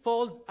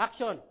threefold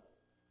action.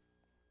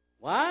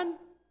 1,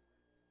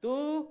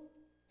 2,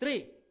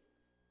 3.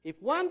 If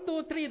 1,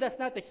 2, 3 does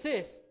not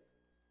exist,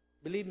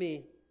 believe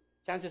me,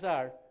 chances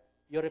are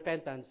your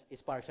repentance is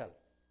partial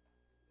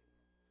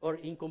or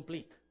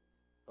incomplete.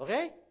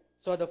 Okay?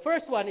 So the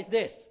first one is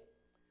this.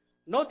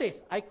 Notice,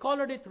 I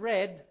colored it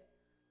red,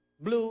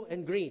 blue,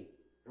 and green.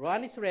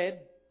 One is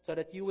red so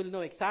that you will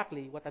know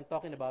exactly what I'm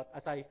talking about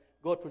as I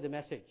go through the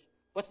message.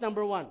 What's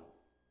number 1?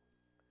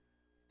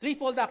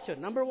 Threefold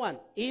action. Number 1,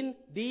 in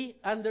the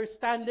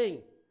understanding,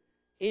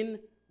 in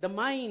the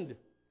mind.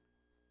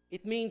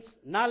 It means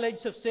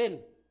knowledge of sin.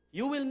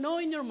 You will know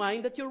in your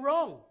mind that you're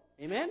wrong.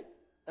 Amen?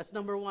 That's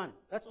number 1.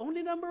 That's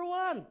only number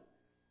 1.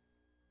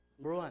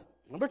 Number 1.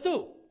 Number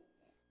 2,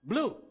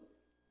 blue.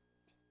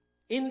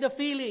 In the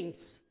feelings.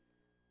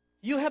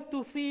 You have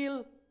to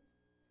feel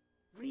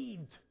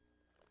grieved.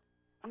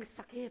 Ang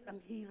sakit, ang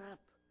hirap.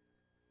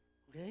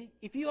 Okay?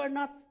 If you are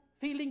not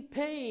feeling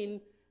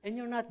pain and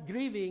you're not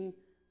grieving,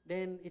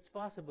 then it's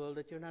possible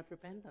that you're not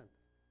repentant.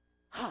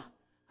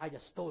 I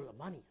just stole the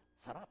money.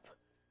 Sarap.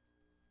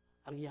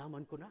 Ang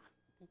yaman ko na.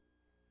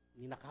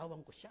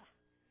 Ninakawan ko siya.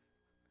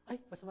 Ay,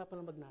 masama pa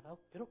lang magnakaw.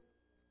 Pero,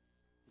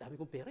 dami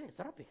kong pera eh.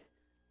 Sarap eh.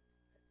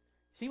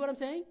 See what I'm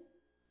saying?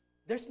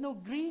 There's no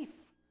grief.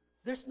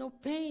 There's no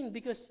pain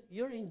because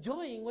you're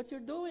enjoying what you're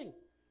doing.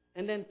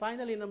 And then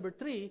finally, number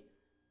 3,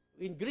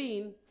 in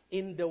green,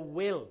 in the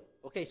will.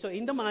 Okay, so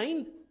in the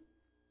mind,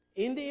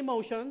 in the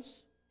emotions,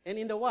 and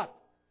in the what?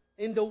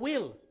 In the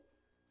will.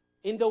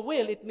 In the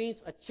will, it means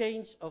a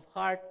change of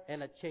heart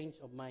and a change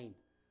of mind.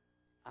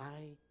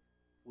 I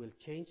will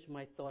change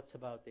my thoughts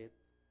about it.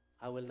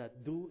 I will not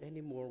do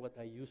anymore what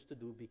I used to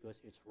do because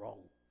it's wrong.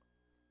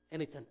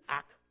 And it's an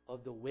act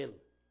of the will.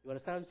 You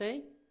understand what I'm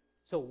saying?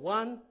 So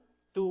 1,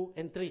 2,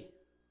 and 3.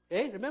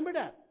 Okay, remember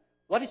that.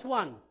 What is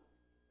 1?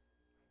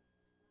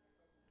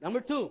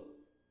 Number 2.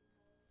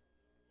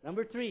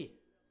 Number 3.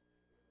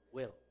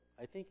 Will.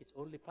 I think it's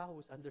only Pa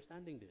who's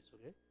understanding this,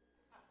 okay?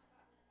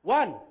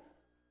 1,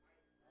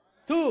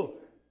 2,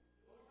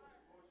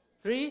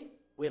 3,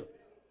 will.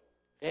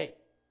 Okay.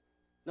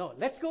 No,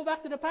 let's go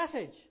back to the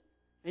passage.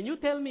 And you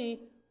tell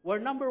me where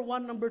number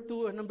 1, number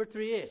 2, and number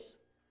 3 is.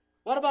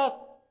 What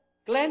about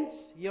cleanse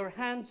your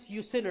hands,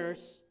 you sinners.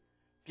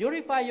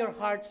 Purify your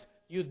hearts,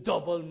 you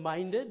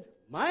double-minded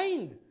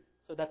mind.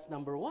 So that's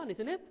number 1,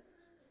 isn't it?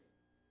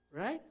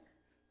 Right?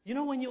 You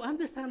know, when you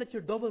understand that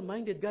you're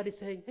double-minded, God is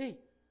saying, hey,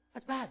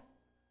 that's bad.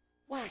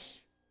 Wash.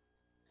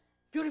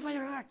 Purify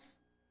your hearts.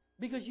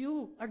 Because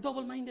you are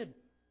double-minded.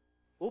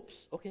 Oops,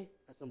 okay,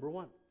 that's number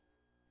 1.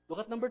 Look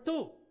at number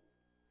 2.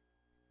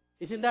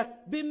 Isn't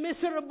that, be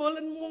miserable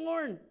and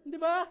mourn? Di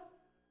ba?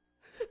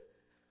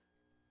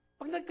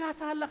 Pag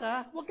nagkasala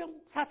ka, huwag kang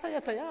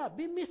sasaya-saya.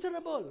 Be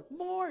miserable.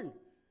 Mourn.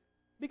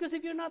 Because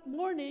if you're not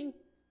mourning,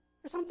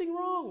 there's something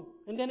wrong.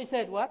 And then he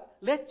said, what?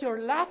 Let your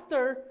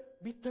laughter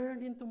be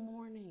turned into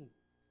mourning.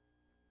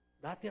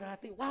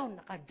 Dati-rati, wow,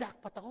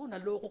 naka-jackpot ako,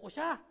 naloko ko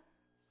siya.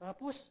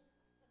 Tapos,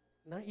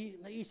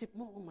 naisip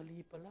mo, oh,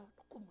 mali pala.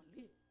 Ako,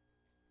 mali.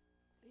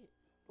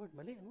 Lord,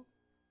 mali, ano?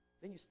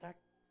 Then you start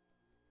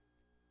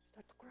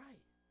to cry.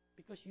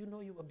 Because you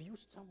know you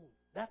abused someone.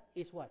 That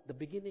is what? The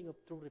beginning of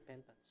true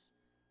repentance.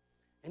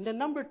 And then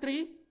number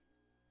 3,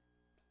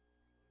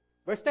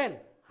 verse 10,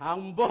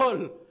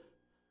 humble.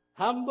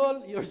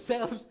 Humble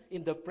yourselves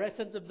in the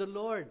presence of the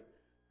Lord.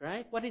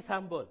 Right? What is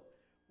humble?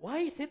 Why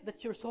is it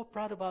that you're so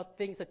proud about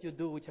things that you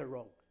do which are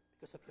wrong?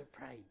 Because of your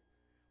pride.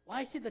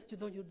 Why is it that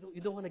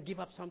you don't want to give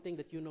up something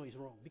that you know is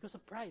wrong? Because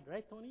of pride,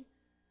 right, Tony?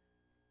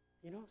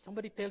 You know,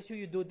 somebody tells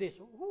you do this.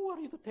 Who are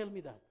you to tell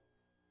me that?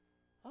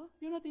 Huh?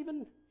 You're not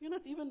even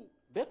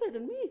better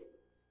than me.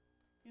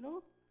 You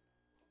know?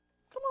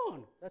 Come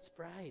on. That's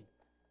pride.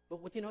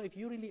 But what, you know, if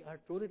you really are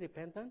truly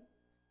repentant,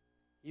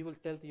 you will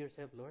tell to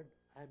yourself, Lord,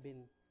 I've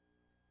been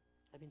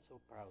so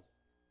proud.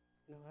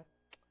 You know what?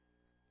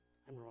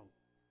 I'm wrong.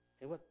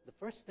 And what the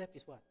first step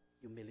is what?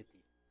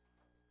 Humility.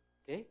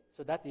 Okay?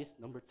 So that is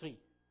number 3.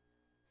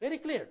 Very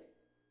clear.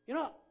 You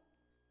know,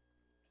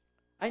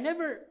 I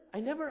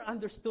never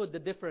understood the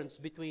difference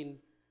between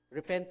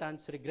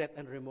repentance, regret,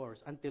 and remorse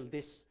until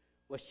this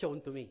was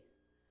shown to me.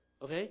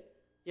 Okay?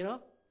 You know,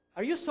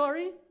 are you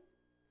sorry?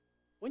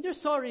 When you're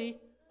sorry,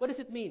 what does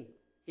it mean?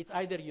 It's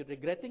either you're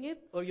regretting it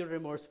or you're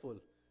remorseful.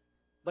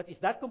 But is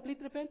that complete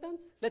repentance?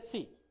 Let's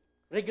see.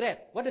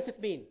 Regret. What does it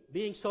mean?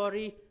 Being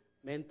sorry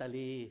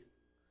mentally.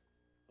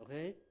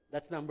 Okay?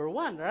 That's number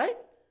 1, right?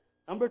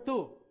 Number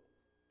 2,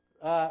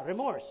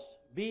 remorse.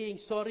 Being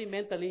sorry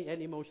mentally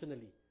and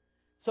emotionally.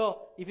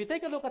 So, if you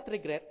take a look at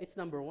regret, it's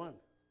number 1.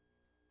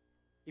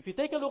 If you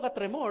take a look at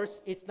remorse,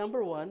 it's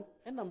number 1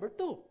 and number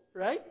 2,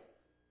 right?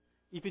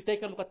 If you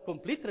take a look at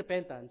complete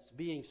repentance,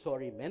 being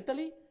sorry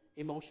mentally,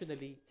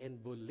 emotionally,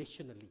 and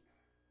volitionally.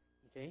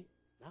 Okay?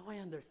 Now I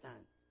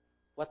understand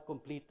what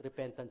complete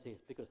repentance is,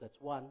 because that's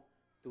 1,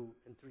 2,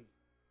 and 3.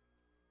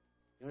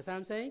 You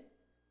understand what I'm saying?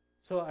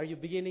 So are you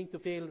beginning to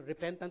feel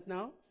repentant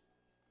now?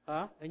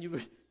 And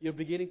you're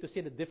beginning to see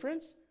the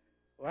difference?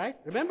 All right?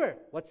 Remember,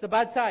 what's the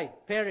bad side?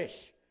 Perish.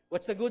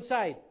 What's the good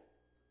side?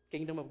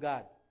 Kingdom of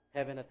God,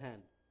 heaven at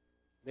hand.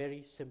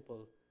 Very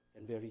simple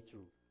and very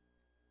true.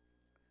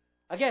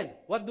 Again,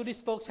 what do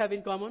these folks have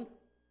in common?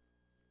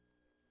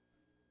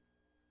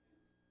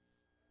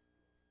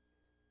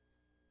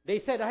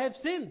 They said, I have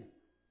sinned.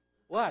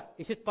 What?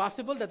 Is it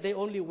possible that they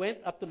only went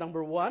up to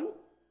number 1?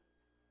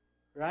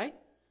 Right?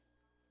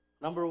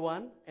 Number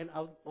 1 and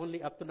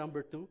only up to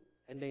number 2,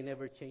 and they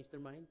never changed their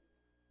mind?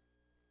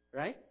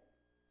 Right?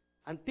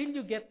 Until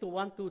you get to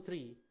 1, 2,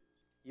 3,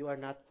 you are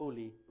not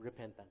fully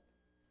repentant.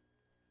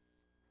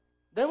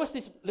 There was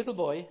this little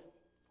boy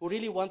who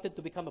really wanted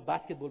to become a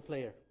basketball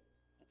player.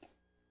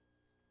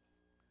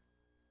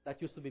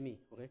 That used to be me,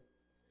 okay?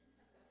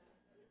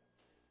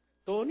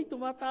 Tony,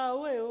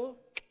 tumatawa eh, oh.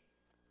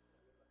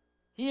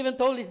 He even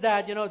told his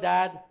dad, you know,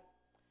 Dad,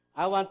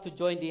 I want to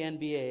join the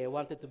NBA. I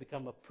wanted to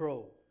become a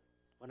pro.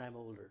 when I'm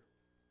older.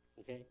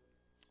 Okay?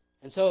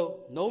 And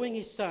so, knowing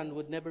his son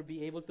would never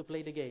be able to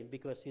play the game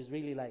because he's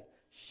really like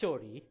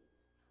shorty,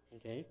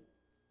 okay?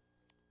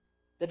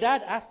 The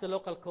dad asked the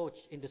local coach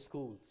in the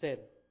school, said,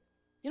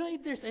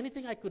 if there's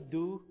anything I could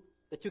do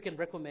that you can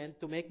recommend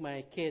to make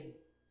my kid,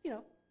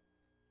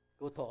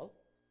 go tall.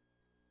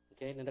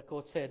 Okay, and then the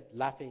coach said,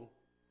 laughing,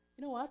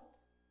 you know what?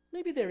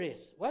 Maybe there is.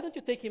 Why don't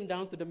you take him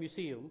down to the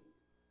museum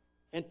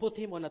and put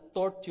him on a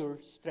torture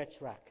stretch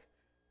rack?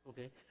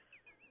 Okay?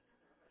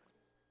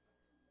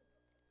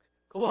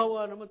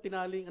 Kawawa naman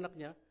tinaling anak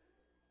niya.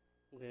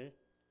 Okay?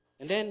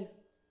 And then,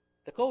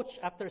 the coach,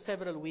 after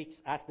several weeks,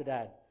 asked the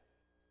dad,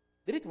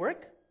 did it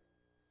work?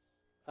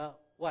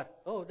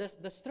 What? Oh,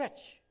 the stretch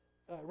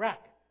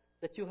rack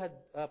that you had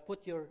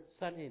put your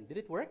son in. Did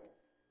it work?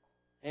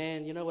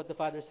 And you know what the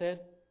father said?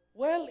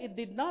 Well, it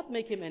did not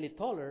make him any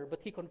taller,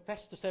 but he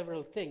confessed to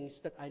several things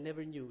that I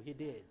never knew he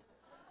did.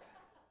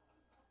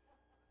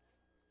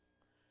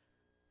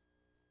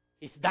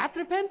 Is that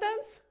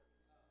repentance?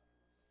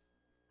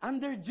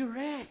 Under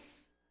duress.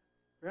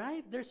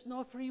 Right? There's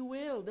no free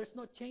will. There's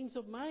no change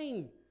of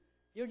mind.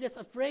 You're just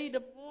afraid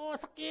of,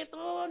 sakit,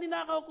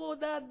 ninakaw ko,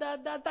 dad,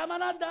 tama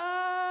na,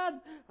 dad.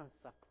 Ang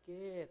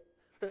sakit.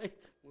 Right?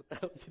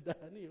 Mutaw si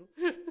Danny.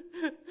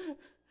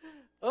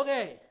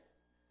 Okay.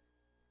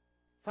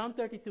 Psalm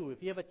 32.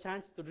 If you have a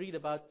chance to read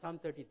about Psalm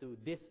 32,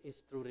 this is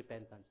true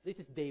repentance. This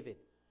is David.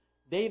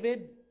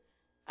 David,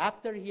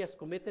 after he has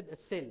committed a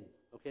sin,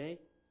 okay,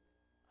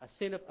 a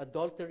sin of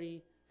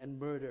adultery and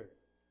murder,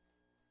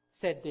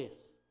 said this,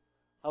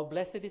 how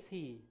blessed is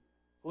he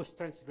whose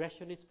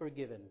transgression is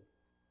forgiven,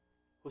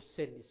 whose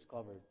sin is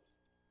covered.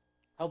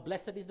 How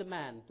blessed is the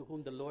man to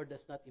whom the Lord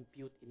does not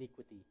impute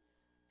iniquity,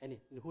 and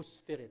in whose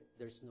spirit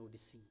there is no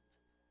deceit.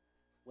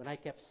 When I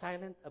kept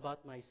silent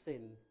about my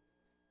sin,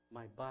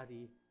 my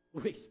body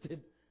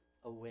wasted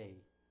away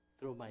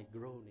through my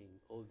groaning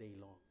all day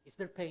long. Is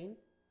there pain?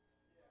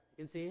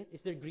 You can see it?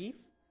 Is there grief?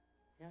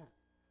 Yeah.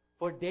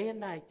 For day and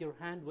night your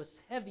hand was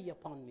heavy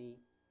upon me.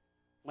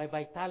 My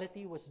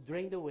vitality was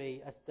drained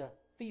away as the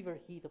fever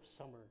heat of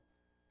summer.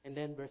 And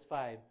then verse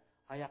 5,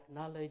 I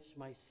acknowledge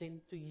my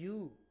sin to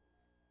you,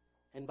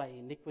 and by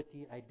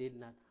iniquity I did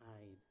not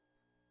hide.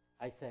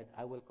 I said,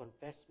 I will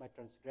confess my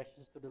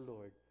transgressions to the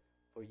Lord,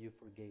 for you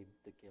forgave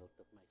the guilt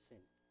of my sin.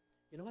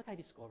 You know what I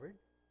discovered?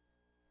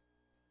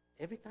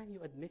 Every time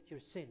you admit your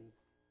sin,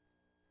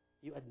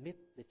 you admit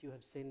that you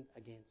have sinned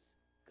against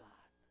God.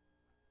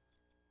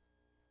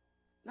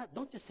 Now,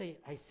 don't just say,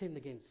 I sinned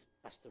against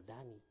Pastor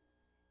Danny,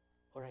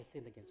 or I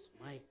sinned against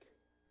Mike,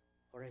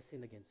 or I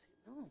sinned against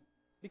him. No.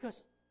 Because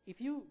if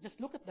you just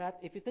look at that,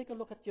 if you take a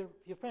look at your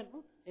friend,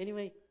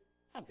 anyway,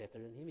 I'm better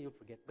than him, you'll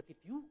forget. But if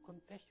you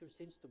confess your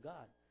sins to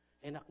God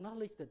and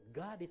acknowledge that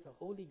God is a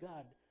holy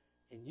God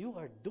and you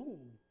are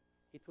doomed,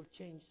 it will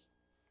change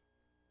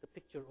the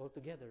picture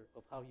altogether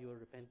of how you are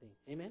repenting.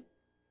 Amen?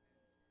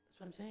 That's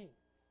what I'm saying.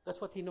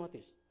 That's what he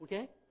noticed.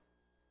 Okay?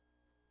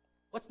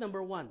 What's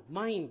number one?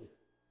 Mind.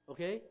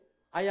 Okay?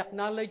 I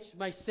acknowledge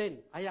my sin.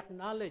 I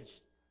acknowledge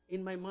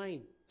in my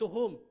mind. To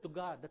whom? To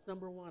God. That's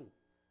number one.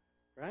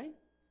 Right?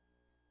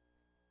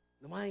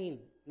 The mind.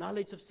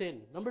 Knowledge of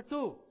sin. Number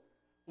two,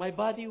 my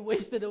body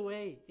wasted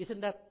away.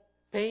 Isn't that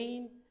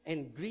pain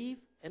and grief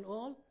and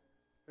all?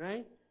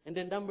 Right? And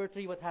then number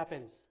three, what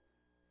happens?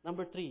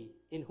 Number three,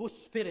 in whose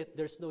spirit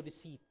there's no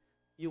deceit.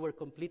 You were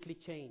completely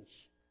changed.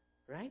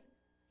 Right?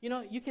 You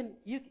know, you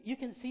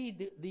can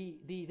see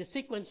the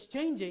sequence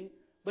changing,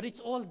 but it's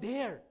all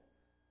there.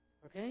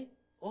 Okay?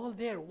 All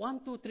there.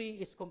 1, 2, 3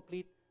 is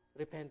complete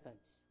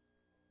repentance.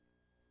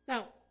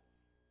 Now,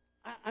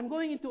 I'm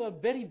going into a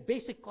very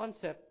basic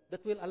concept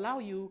that will allow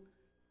you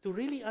to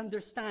really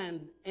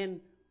understand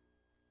and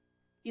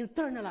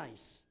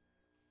internalize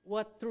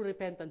what true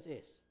repentance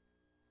is.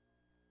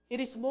 It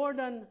is more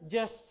than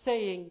just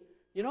saying,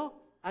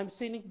 I'm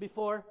sinning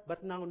before,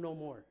 but now no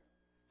more.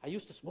 I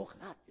used to smoke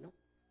a lot,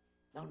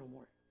 now no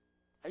more.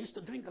 I used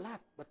to drink a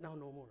lot, but now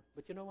no more.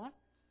 But you know what?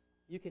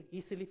 You can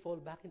easily fall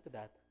back into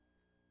that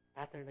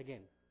pattern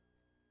again.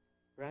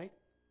 Right?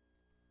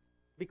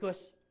 Because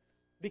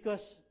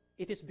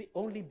it is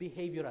only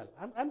behavioral.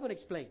 I'm going to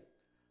explain.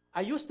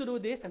 I used to do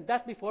this and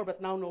that before,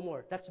 but now no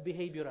more. That's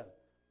behavioral.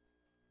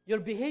 Your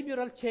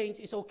behavioral change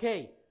is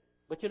okay.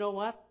 But you know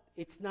what?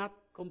 It's not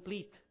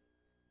complete.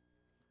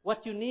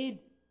 What you need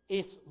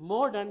is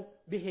more than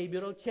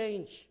behavioral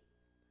change.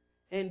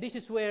 And this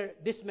is where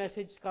this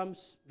message comes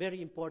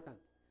very important.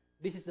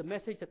 This is the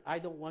message that I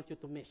don't want you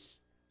to miss.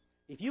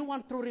 If you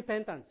want true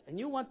repentance and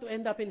you want to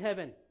end up in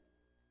heaven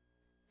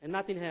and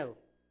not in hell,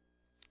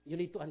 you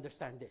need to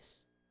understand this.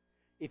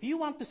 If you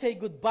want to say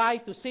goodbye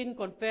to sin,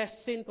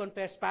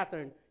 confess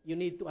pattern, you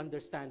need to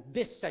understand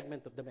this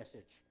segment of the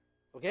message.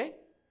 Okay?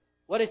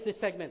 What is this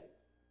segment?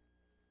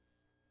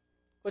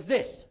 What's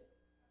this?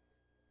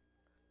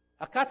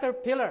 A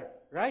caterpillar,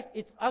 right?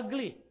 It's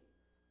ugly.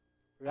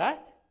 Right?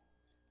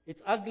 It's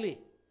ugly.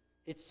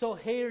 It's so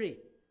hairy.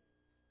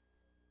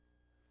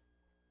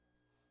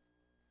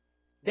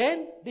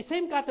 Then, the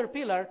same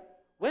caterpillar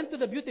went to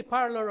the beauty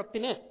parlor of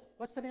Tinet.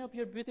 What's the name of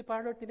your beauty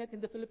parlor, Tinet,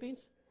 in the Philippines?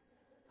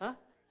 Huh?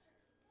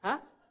 Huh?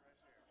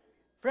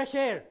 Fresh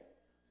Air.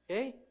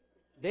 Okay?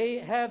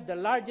 They have the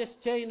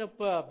largest chain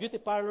of beauty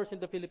parlors in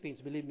the Philippines,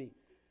 believe me.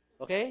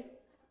 Okay?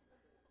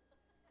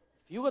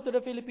 If you go to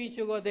the Philippines,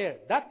 you go there.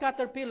 That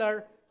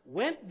caterpillar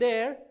went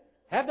there,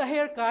 had the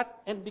haircut,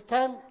 and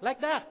became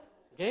like that.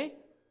 Okay?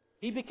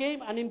 He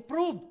became an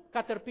improved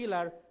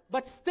caterpillar,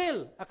 but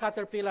still a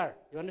caterpillar.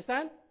 You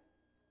understand?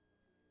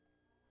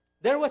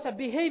 There was a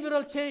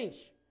behavioral change.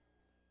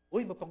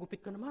 Uy,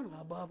 mapagupit ka naman.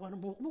 Haba-haba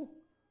ng buhok mo.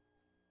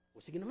 O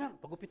sige naman,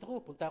 pagupit ako.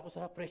 Punta ako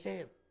sa Fresh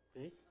Air.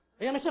 Okay?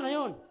 Ayan na siya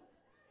ngayon.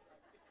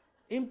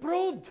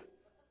 Improved.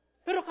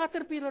 Pero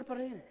caterpillar pa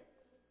rin.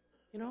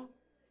 You know?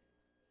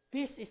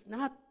 This is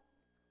not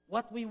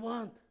what we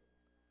want.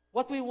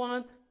 What we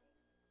want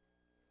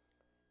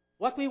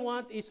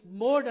is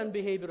more than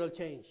behavioral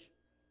change.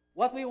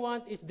 What we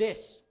want is this.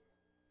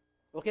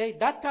 Okay?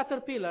 That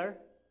caterpillar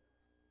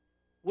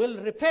will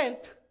repent,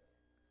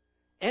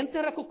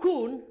 enter a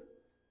cocoon,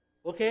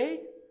 okay,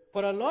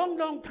 for a long,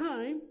 long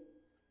time,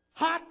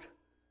 hot,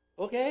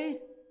 okay,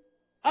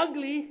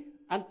 ugly,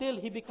 until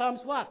he becomes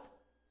what?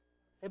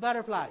 A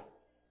butterfly.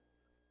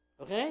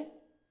 Okay?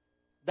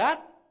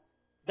 That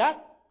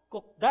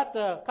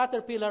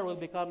caterpillar will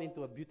become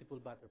into a beautiful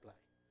butterfly.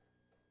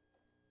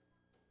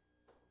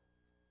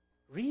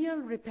 Real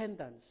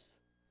repentance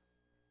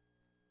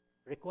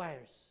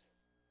requires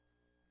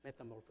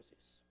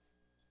metamorphosis.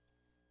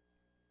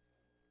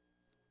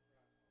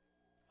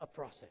 A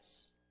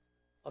process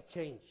of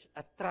change,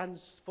 a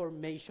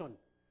transformation.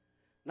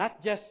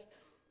 Not just,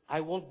 I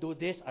won't do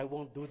this, I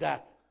won't do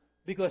that.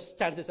 Because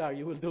chances are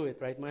you will do it,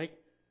 right, Mike?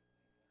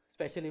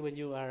 Especially when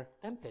you are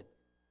tempted.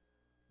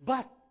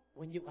 But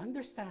when you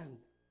understand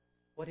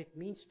what it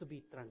means to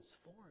be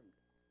transformed,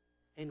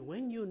 and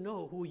when you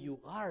know who you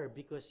are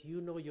because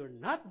you know you're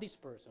not this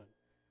person,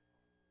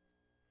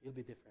 you'll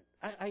be different.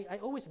 I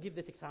always give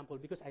this example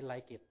because I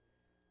like it.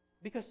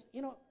 Because,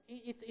 you know,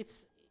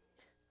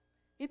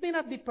 it may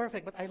not be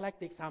perfect, but I like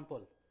the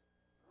example.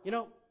 You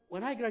know,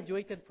 when I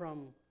graduated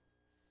from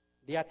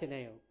the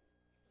Ateneo,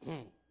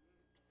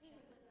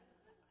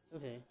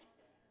 okay,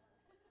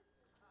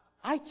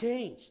 I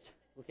changed,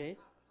 okay,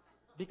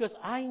 because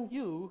I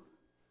knew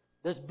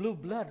there's blue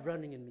blood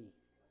running in me,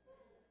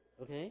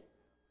 okay,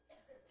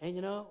 and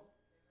you know,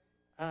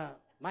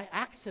 my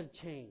accent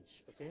changed,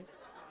 okay,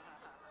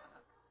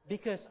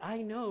 because I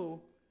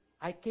know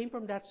I came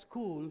from that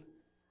school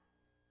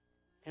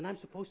and I'm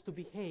supposed to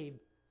behave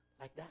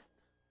like that.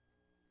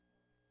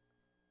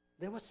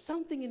 There was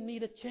something in me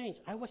that changed.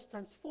 I was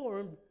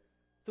transformed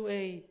to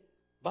a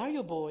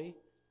barrio boy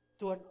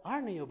to an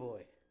Arneo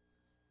boy.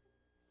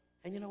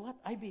 And you know what?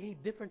 I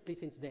behave differently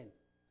since then.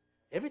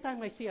 Every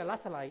time I see a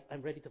Lasalite,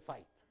 I'm ready to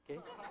fight. Okay?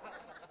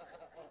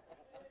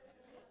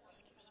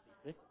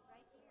 Excuse me.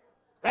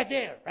 Right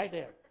there, right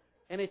there.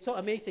 And it's so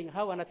amazing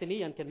how an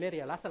Atenean can marry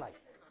a Lasalite.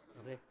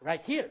 Okay?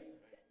 Right here.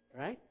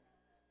 Right?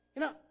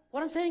 You know,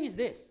 what I'm saying is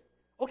this.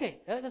 Okay,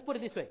 let's put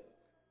it this way.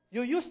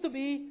 You used to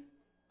be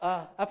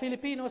a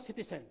Filipino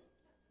citizen.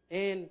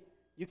 And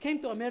you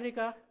came to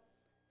America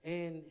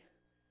and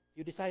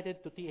you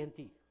decided to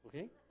TNT.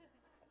 Okay?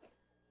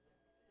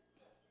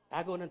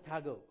 Tago ng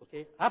tago.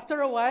 Okay?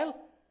 After a while,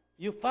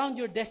 you found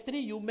your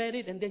destiny, you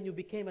married, and then you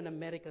became an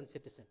American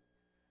citizen.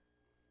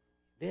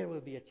 There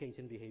will be a change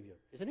in behavior,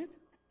 isn't it?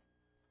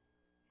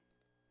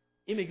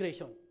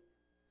 Immigration.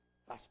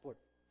 Passport.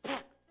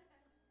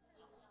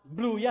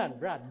 Blue yan,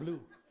 Brad, blue.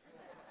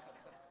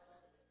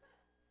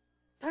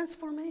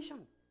 Transformation.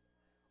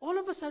 All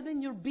of a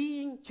sudden, you're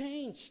being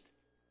changed.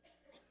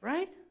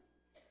 Right?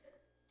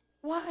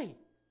 Why?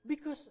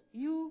 Because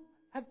you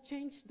have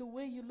changed the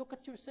way you look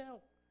at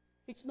yourself.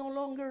 It's no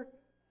longer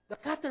the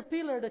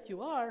caterpillar that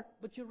you are,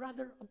 but you're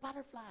rather a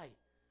butterfly.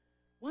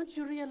 Once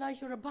you realize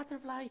you're a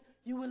butterfly,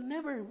 you will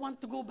never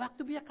want to go back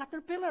to be a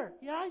caterpillar.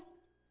 Yeah?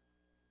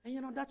 And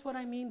you know, that's what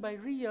I mean by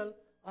real,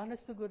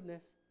 honest to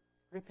goodness,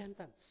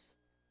 repentance.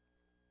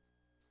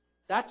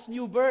 That's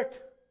new birth.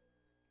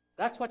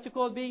 That's what you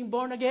call being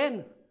born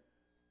again.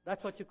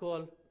 That's what you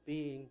call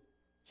being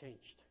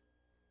changed.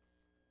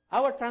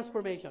 Our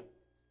transformation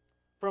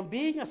from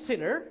being a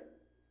sinner,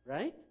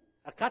 right,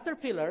 a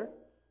caterpillar,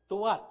 to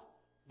what?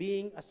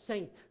 Being a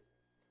saint,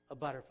 a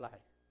butterfly.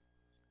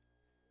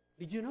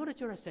 Did you know that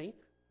you're a saint?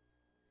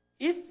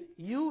 If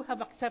you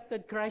have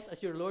accepted Christ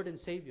as your Lord and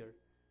Savior,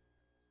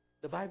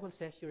 the Bible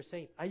says you're a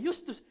saint. I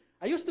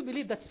used to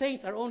believe that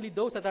saints are only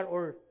those that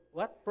are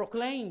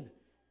proclaimed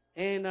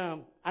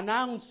and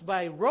announced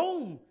by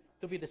Rome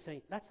to be the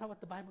saint. That's not what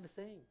the Bible is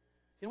saying.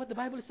 You know what the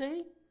Bible is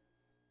saying?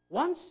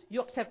 Once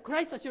you accept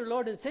Christ as your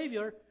Lord and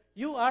Savior,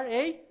 you are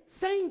a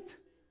saint.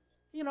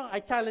 You know, I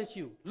challenge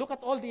you. Look at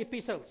all the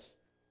epistles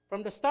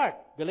from the start.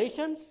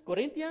 Galatians,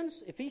 Corinthians,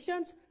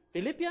 Ephesians,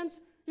 Philippians.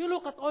 You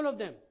look at all of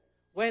them.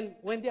 When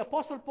the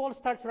Apostle Paul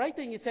starts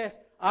writing, he says,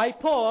 I,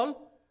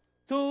 Paul,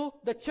 to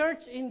the church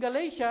in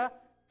Galatia,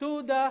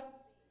 to the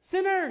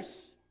sinners.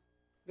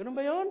 Ganun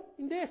ba yun?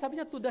 Hindi. Sabi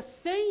niya, to the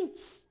saints.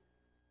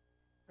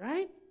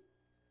 Right?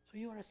 So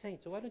you are a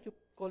saint. So why don't you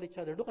call each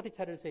other, look at each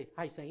other and say,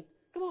 hi, saint.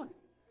 Come on.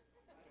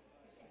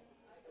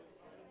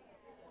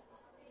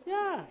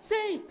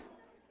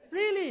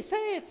 Really,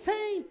 say it,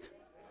 saint.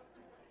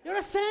 You're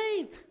a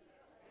saint.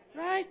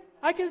 Right?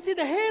 I can see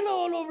the halo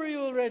all over you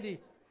already.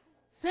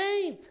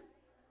 Saint.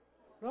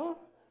 No?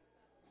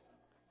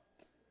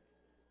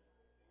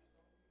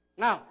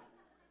 Now,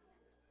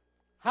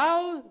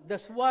 how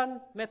does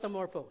one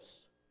metamorphose?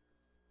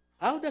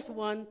 How does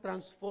one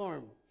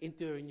transform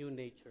into a new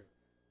nature?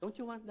 Don't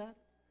you want that?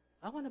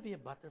 I want to be a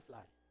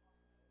butterfly.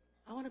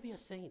 I want to be a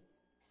saint.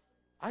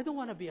 I don't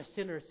want to be a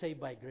sinner saved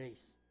by grace.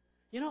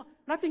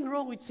 Nothing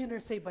wrong with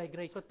sinners saved by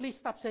grace, but please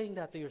stop saying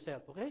that to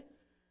yourself, okay?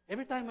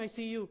 Every time I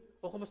see you,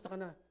 kumusta ka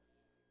na?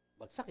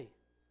 Bagsak eh.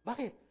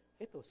 Bakit?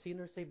 Ito,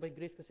 sinner saved by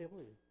grace kasi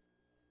ako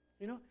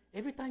eh.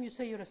 Every time you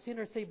say you're a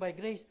sinner saved by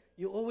grace,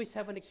 you always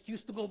have an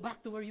excuse to go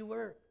back to where you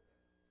were.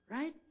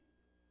 Right?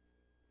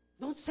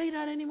 Don't say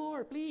that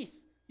anymore, please.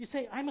 You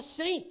say, I'm a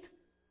saint.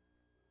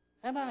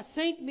 A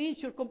saint means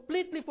you're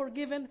completely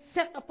forgiven,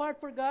 set apart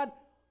for God,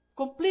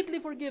 completely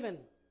forgiven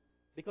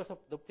because of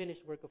the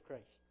finished work of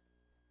Christ.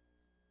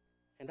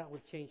 And that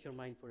will change your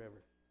mind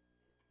forever.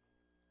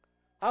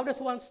 How does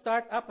one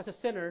start up as a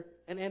sinner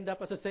and end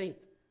up as a saint?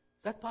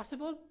 Is that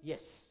possible?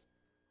 Yes.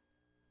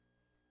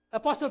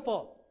 Apostle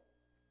Paul,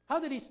 how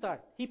did he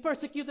start? He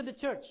persecuted the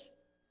church,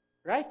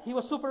 right? He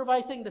was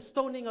supervising the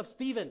stoning of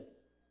Stephen,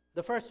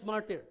 the first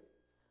martyr.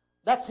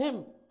 That's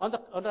him on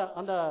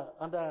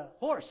the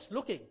horse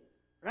looking,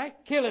 right?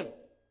 Kill him,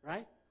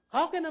 right?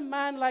 How can a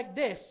man like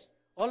this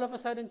all of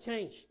a sudden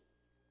change?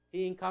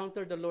 He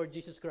encountered the Lord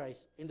Jesus Christ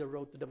in the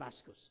road to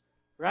Damascus,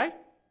 right?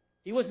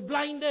 He was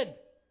blinded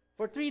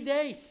for 3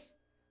 days.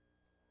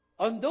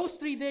 On those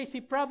 3 days,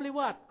 he probably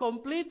what?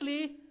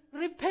 Completely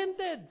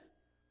repented.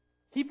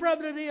 He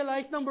probably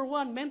realized, number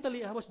one,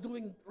 mentally, I was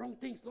doing wrong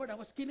things. Lord, I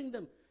was killing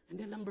them. And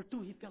then number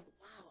two, he felt,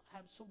 wow,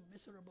 I'm so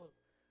miserable.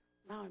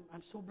 Now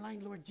I'm so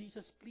blind, Lord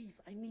Jesus, please,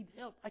 I need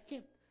help. I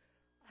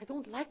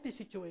don't like this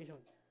situation.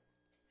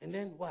 And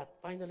then what?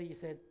 Finally, he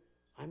said,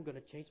 I'm going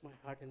to change my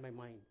heart and my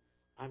mind.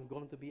 I'm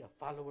going to be a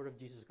follower of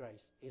Jesus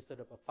Christ instead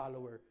of a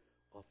follower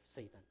of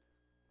Satan.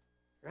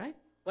 Right?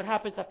 What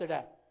happens after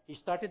that? He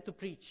started to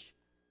preach.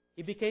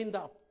 He became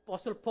the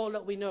Apostle Paul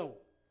that we know.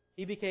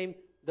 He became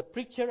the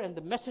preacher and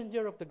the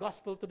messenger of the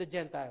gospel to the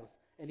Gentiles.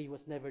 And he was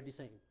never the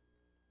same.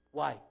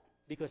 Why?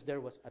 Because there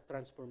was a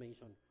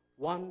transformation.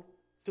 1,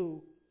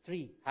 2,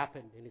 3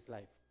 happened in his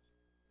life.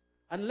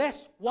 Unless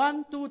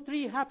 1, 2,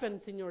 3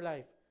 happens in your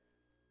life,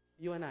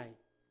 you and I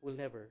will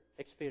never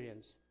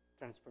experience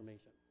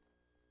transformation.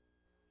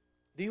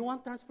 Do you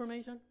want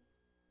transformation?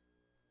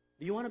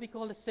 Do you want to be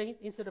called a saint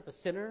instead of a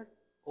sinner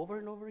over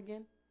and over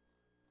again?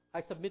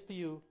 I submit to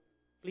you,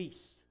 please,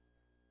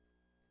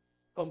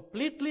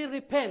 completely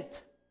repent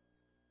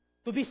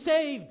to be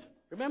saved.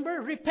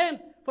 Remember,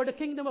 repent, for the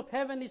kingdom of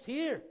heaven is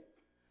here.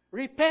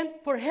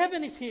 Repent, for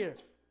heaven is here.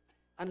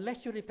 Unless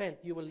you repent,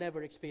 you will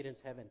never experience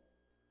heaven.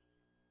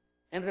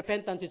 And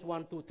repentance is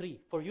 1, 2, 3.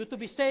 For you to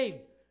be saved,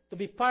 to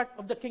be part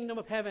of the kingdom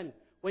of heaven.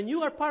 When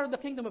you are part of the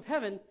kingdom of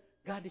heaven,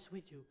 God is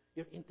with you.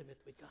 You're intimate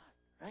with God,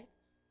 right?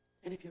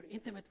 And if you're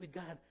intimate with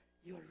God,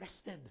 you are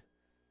rested.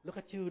 Look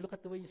at you. Look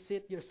at the way you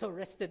sit. You're so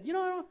rested.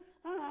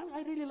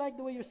 I really like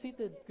the way you're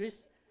seated, Chris.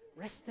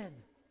 Rested.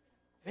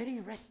 Very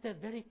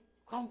rested. Very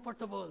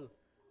comfortable,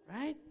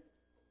 right?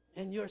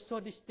 And you're so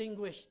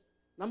distinguished.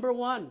 Number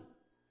 1.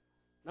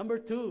 Number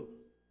 2.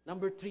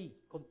 Number 3.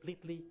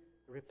 Completely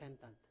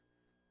repentant.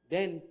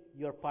 Then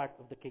you're part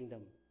of the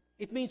kingdom.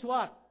 It means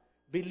what?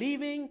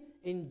 Believing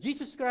in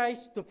Jesus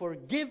Christ to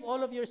forgive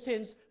all of your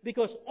sins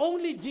because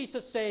only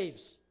Jesus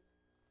saves.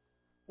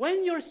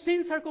 When your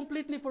sins are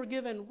completely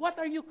forgiven, what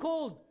are you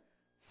called?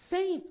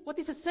 Saint. What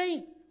is a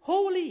saint?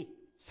 Holy.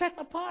 Set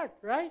apart,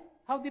 right?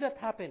 How did that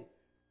happen?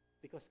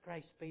 Because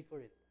Christ paid for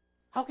it.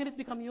 How can it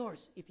become yours?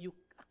 If you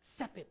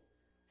accept it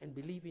and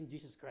believe in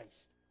Jesus Christ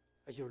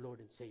as your Lord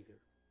and Savior.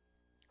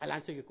 I'll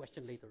answer your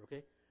question later,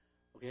 okay?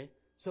 Okay?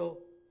 So,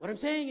 what I'm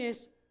saying is,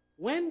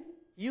 when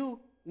you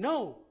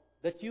know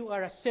that you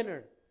are a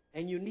sinner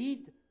and you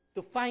need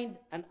to find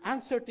an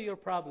answer to your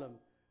problem,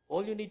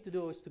 all you need to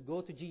do is to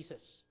go to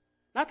Jesus.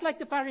 Not like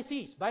the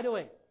Pharisees, by the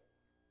way.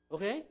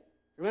 Okay?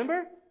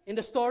 Remember, in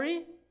the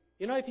story,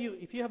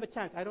 if you have a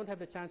chance, I don't have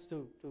the chance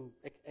to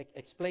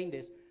explain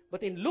this,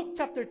 but in Luke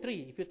chapter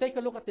 3, if you take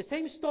a look at the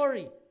same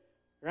story,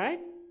 right?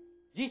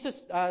 Jesus,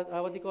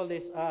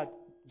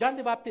 John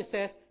the Baptist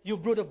says, you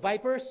brood of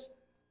vipers,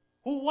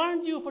 who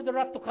warned you for the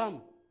wrath to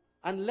come,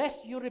 unless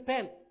you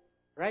repent,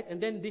 right?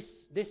 And then this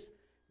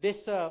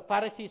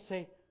Pharisees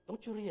say,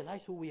 don't you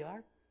realize who we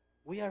are?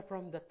 We are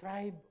from the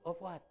tribe of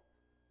what?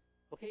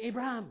 Okay,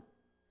 Abraham.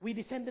 We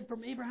descended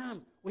from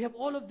Abraham. We have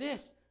all of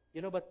this.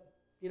 John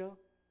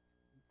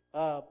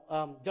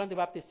the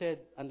Baptist said,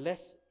 unless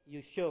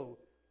you show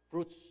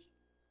fruits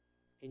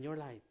in your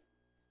life,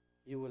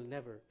 you will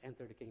never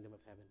enter the kingdom of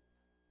heaven.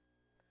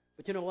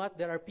 But you know what?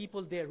 There are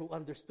people there who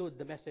understood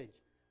the message.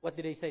 What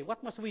did they say?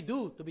 What must we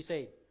do to be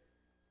saved?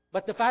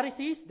 But the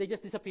Pharisees, they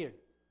just disappeared.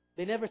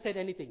 They never said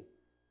anything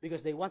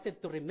because they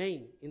wanted to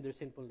remain in their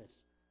sinfulness.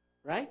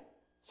 Right?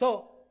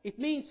 So, it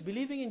means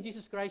believing in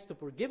Jesus Christ to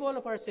forgive all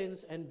of our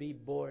sins and be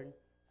born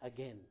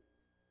again.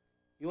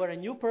 You are a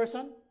new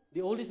person.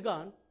 The old is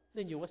gone,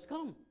 the new has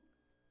come.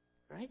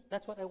 Right?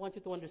 That's what I want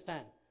you to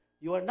understand.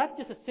 You are not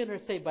just a sinner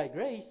saved by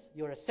grace.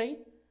 You are a saint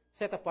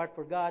set apart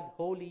for God,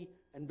 holy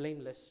and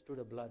blameless through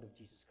the blood of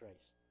Jesus Christ.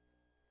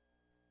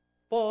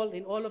 Paul,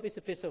 in all of his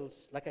epistles,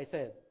 like I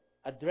said,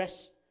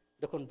 addressed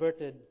the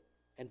converted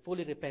and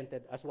fully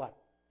repented as what?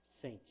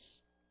 Saints.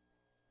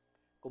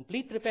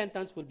 Complete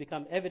repentance will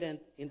become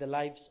evident in the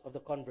lives of the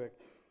convert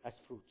as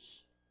fruits.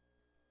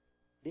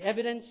 The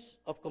evidence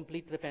of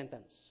complete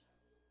repentance.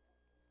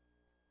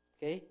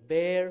 Okay?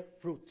 Bear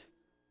fruit.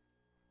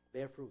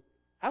 Bear fruit.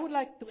 I would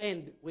like to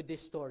end with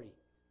this story.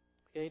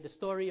 Okay? The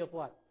story of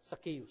what?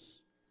 Zacchaeus.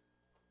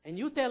 And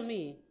you tell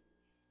me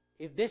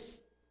if this...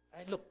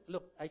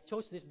 Look, I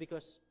chose this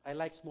because I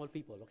like small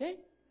people, okay?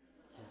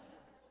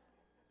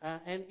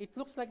 And it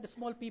looks like the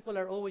small people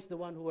are always the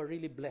one who are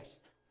really blessed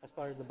as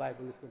far as the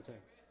Bible is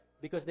concerned.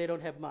 Because they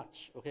don't have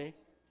much, okay?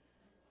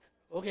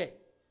 Okay,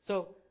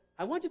 so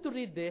I want you to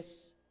read this,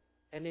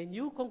 and then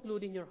you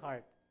conclude in your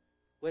heart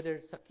whether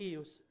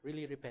Zacchaeus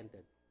really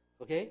repented,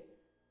 okay?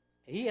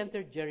 He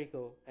entered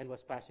Jericho and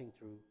was passing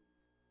through.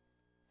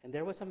 And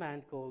there was a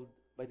man called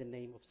by the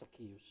name of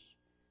Zacchaeus.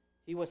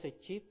 He was a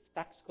chief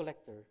tax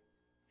collector,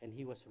 and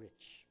he was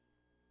rich.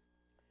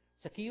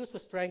 Zacchaeus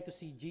was trying to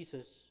see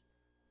Jesus,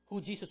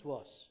 who Jesus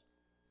was,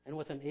 and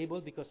was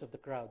unable because of the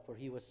crowd, for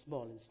he was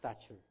small in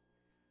stature.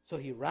 So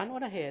he ran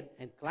on ahead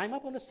and climbed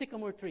up on a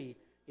sycamore tree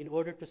in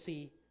order to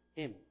see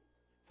him,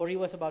 for he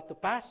was about to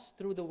pass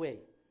through the way.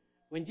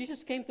 When Jesus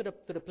came to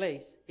the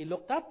place, he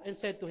looked up and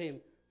said to him,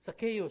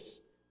 Zacchaeus,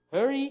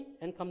 hurry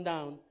and come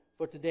down,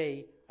 for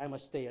today I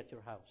must stay at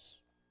your house.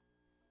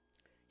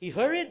 He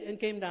hurried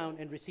and came down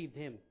and received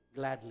him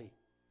gladly.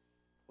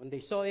 When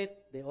they saw it,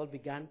 they all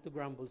began to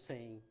grumble,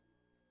 saying,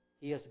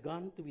 he has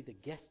gone to be the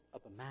guest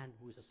of a man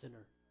who is a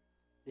sinner.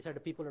 These are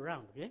the people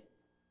around, okay?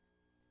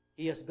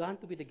 He has gone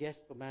to be the guest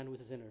of a man who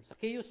is a sinner.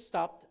 Zacchaeus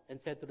stopped and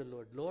said to the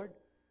Lord, Lord,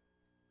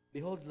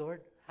 behold,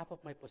 Lord, half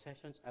of my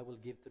possessions I will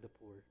give to the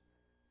poor.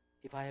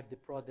 If I have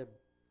defrauded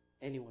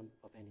anyone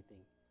of anything,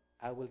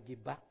 I will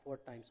give back 4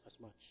 times as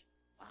much.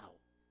 Wow.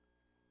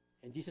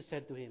 And Jesus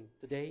said to him,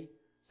 today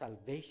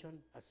salvation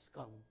has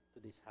come to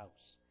this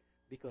house,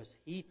 because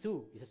he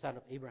too is a son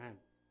of Abraham.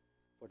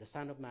 For the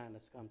Son of Man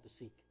has come to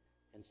seek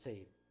and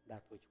save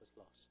that which was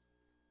lost.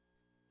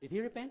 Did he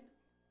repent?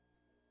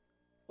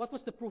 What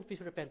was the proof of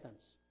his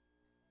repentance?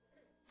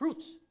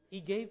 Fruits.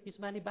 He gave his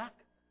money back.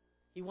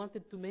 He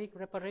wanted to make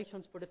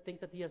reparations for the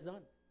things that he has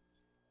done.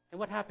 And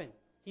what happened?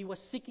 He was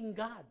seeking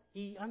God.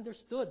 He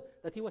understood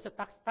that he was a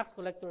tax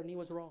collector and he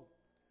was wrong.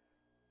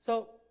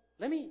 So,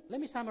 let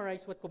me summarize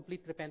what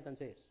complete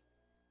repentance is.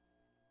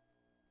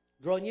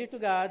 Draw near to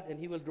God and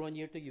he will draw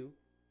near to you.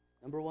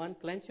 Number 1,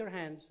 cleanse your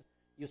hands,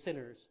 you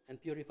sinners,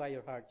 and purify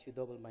your hearts, you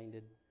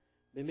double-minded.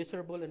 Be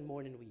miserable and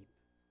mourn and weep.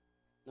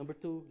 Number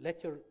 2,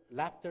 let your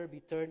laughter be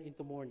turned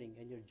into mourning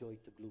and your joy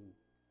to gloom.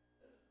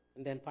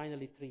 And then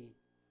finally 3,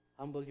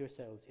 humble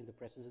yourselves in the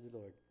presence of the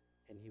Lord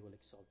and he will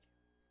exalt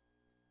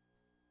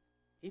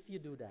you. If you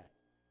do that,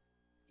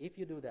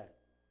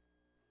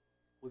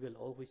 we will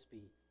always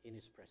be in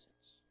his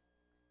presence.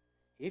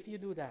 If you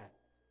do that,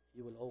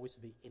 you will always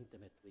be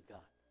intimate with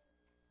God.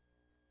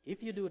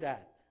 If you do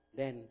that,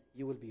 then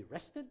you will be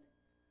rested,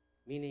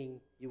 meaning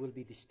you will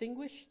be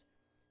distinguished,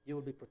 you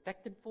will be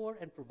protected for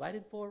and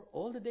provided for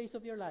all the days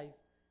of your life,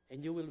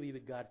 and you will be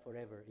with God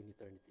forever in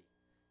eternity.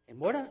 And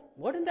more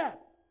than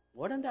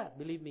that,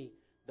 believe me,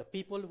 the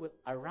people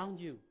around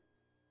you,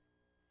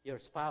 your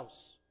spouse,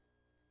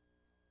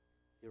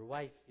 your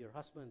wife, your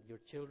husband, your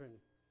children,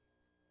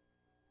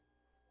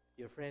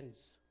 your friends,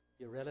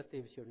 your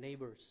relatives, your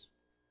neighbors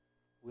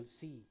will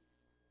see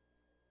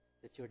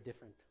that you're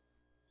different.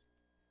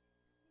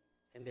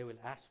 And they will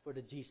ask for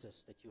the Jesus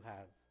that you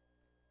have.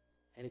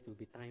 And it will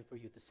be time for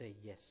you to say,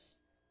 yes,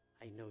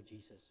 I know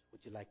Jesus.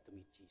 Would you like to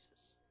meet Jesus?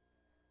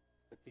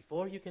 But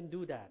before you can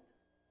do that,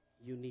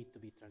 you need to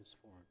be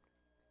transformed.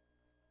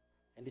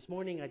 And this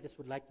morning, I just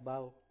would like to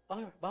bow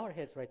our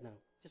heads right now.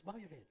 Just bow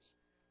your heads.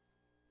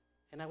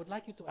 And I would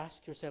like you to ask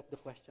yourself the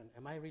question,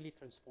 am I really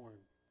transformed?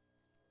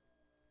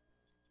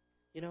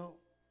 You know,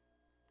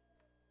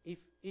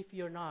 if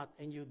you're not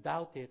and you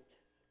doubt it,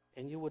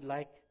 and you would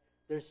like,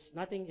 there's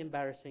nothing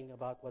embarrassing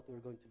about what we're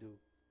going to do.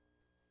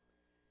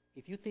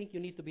 If you think you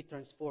need to be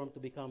transformed to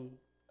become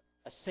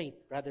a saint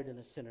rather than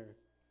a sinner,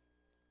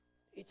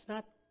 it's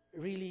not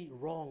really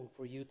wrong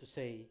for you to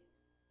say,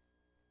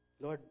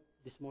 Lord,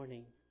 this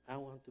morning, I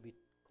want to be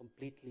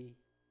completely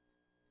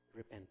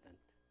repentant.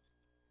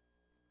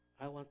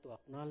 I want to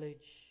acknowledge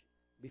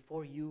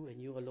before you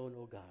and you alone,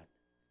 O God,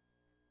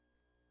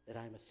 that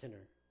I'm a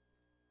sinner.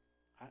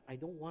 I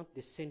don't want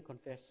this sin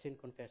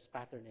confess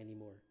pattern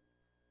anymore.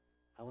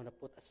 I want to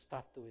put a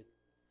stop to it,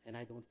 and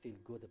I don't feel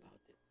good about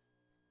it.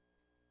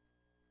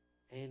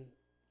 And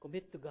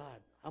commit to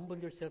God. Humble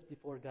yourself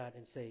before God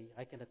and say,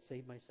 I cannot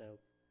save myself.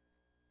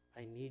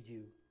 I need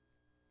you.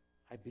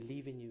 I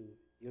believe in you.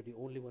 You're the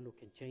only one who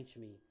can change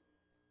me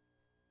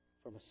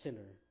from a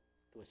sinner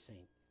to a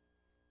saint.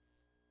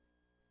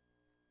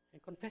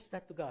 And confess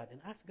that to God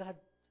and ask God,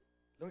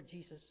 Lord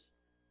Jesus,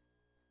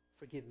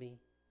 forgive me.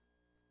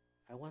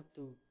 I want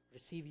to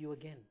receive you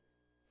again,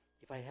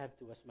 if I have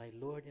to, as my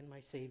Lord and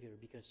my Savior,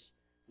 because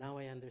now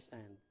I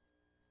understand.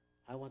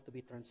 I want to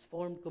be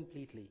transformed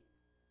completely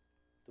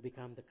to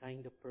become the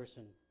kind of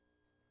person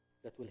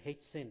that will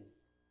hate sin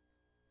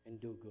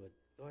and do good.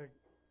 Lord,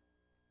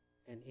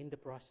 and in the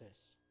process,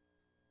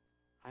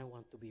 I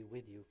want to be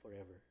with you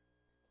forever.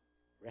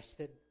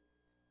 Rested,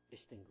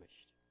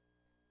 distinguished.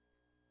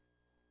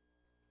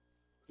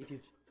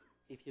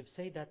 If you've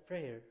said that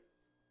prayer,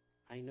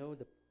 I know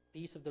the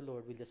peace of the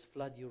Lord will just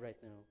flood you right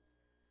now,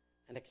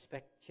 and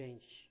expect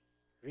change,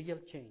 real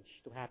change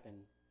to happen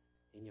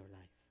in your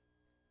life.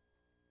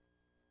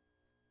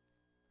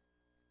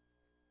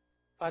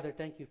 Father,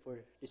 thank you for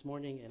this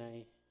morning, and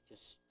I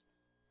just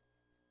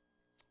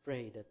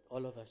pray that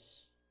all of us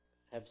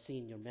have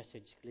seen your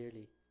message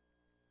clearly.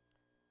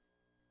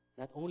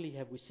 Not only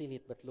have we seen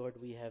it, but Lord,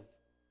 we have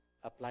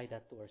applied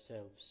that to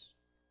ourselves.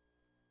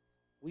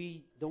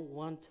 We don't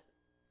want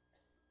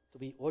to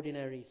be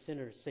ordinary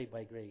sinners saved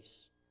by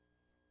grace,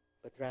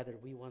 but rather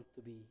we want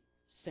to be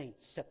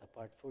saints set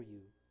apart for you,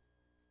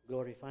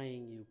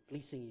 glorifying you,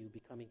 pleasing you,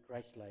 becoming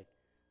Christ-like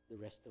the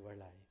rest of our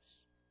lives.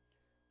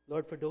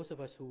 Lord, for those of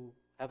us who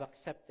have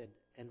accepted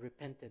and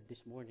repented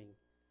this morning,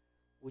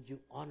 would you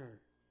honor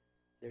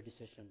their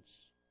decisions?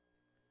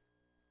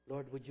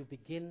 Lord, would you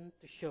begin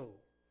to show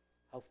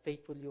how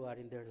faithful you are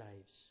in their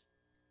lives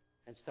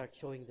and start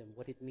showing them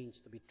what it means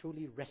to be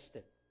truly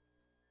rested,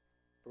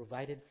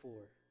 provided for,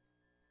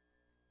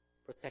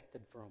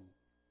 protected from.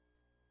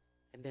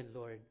 And then,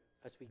 Lord,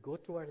 as we go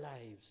through our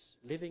lives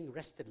living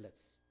restedness,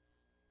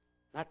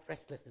 not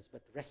restlessness,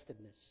 but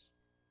restedness,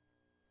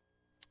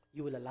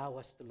 you will allow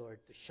us, the Lord,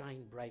 to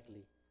shine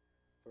brightly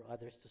for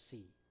others to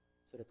see,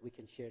 so that we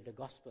can share the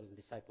gospel and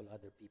disciple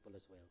other people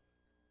as well.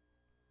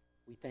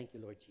 We thank you,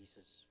 Lord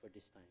Jesus, for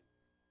this time.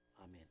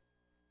 Amen.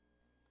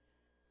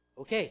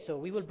 Okay, so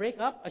we will break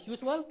up as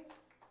usual.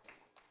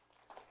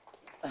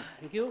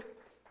 Thank you.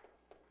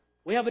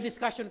 We have a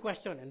discussion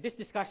question, and this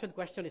discussion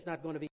question is not going to be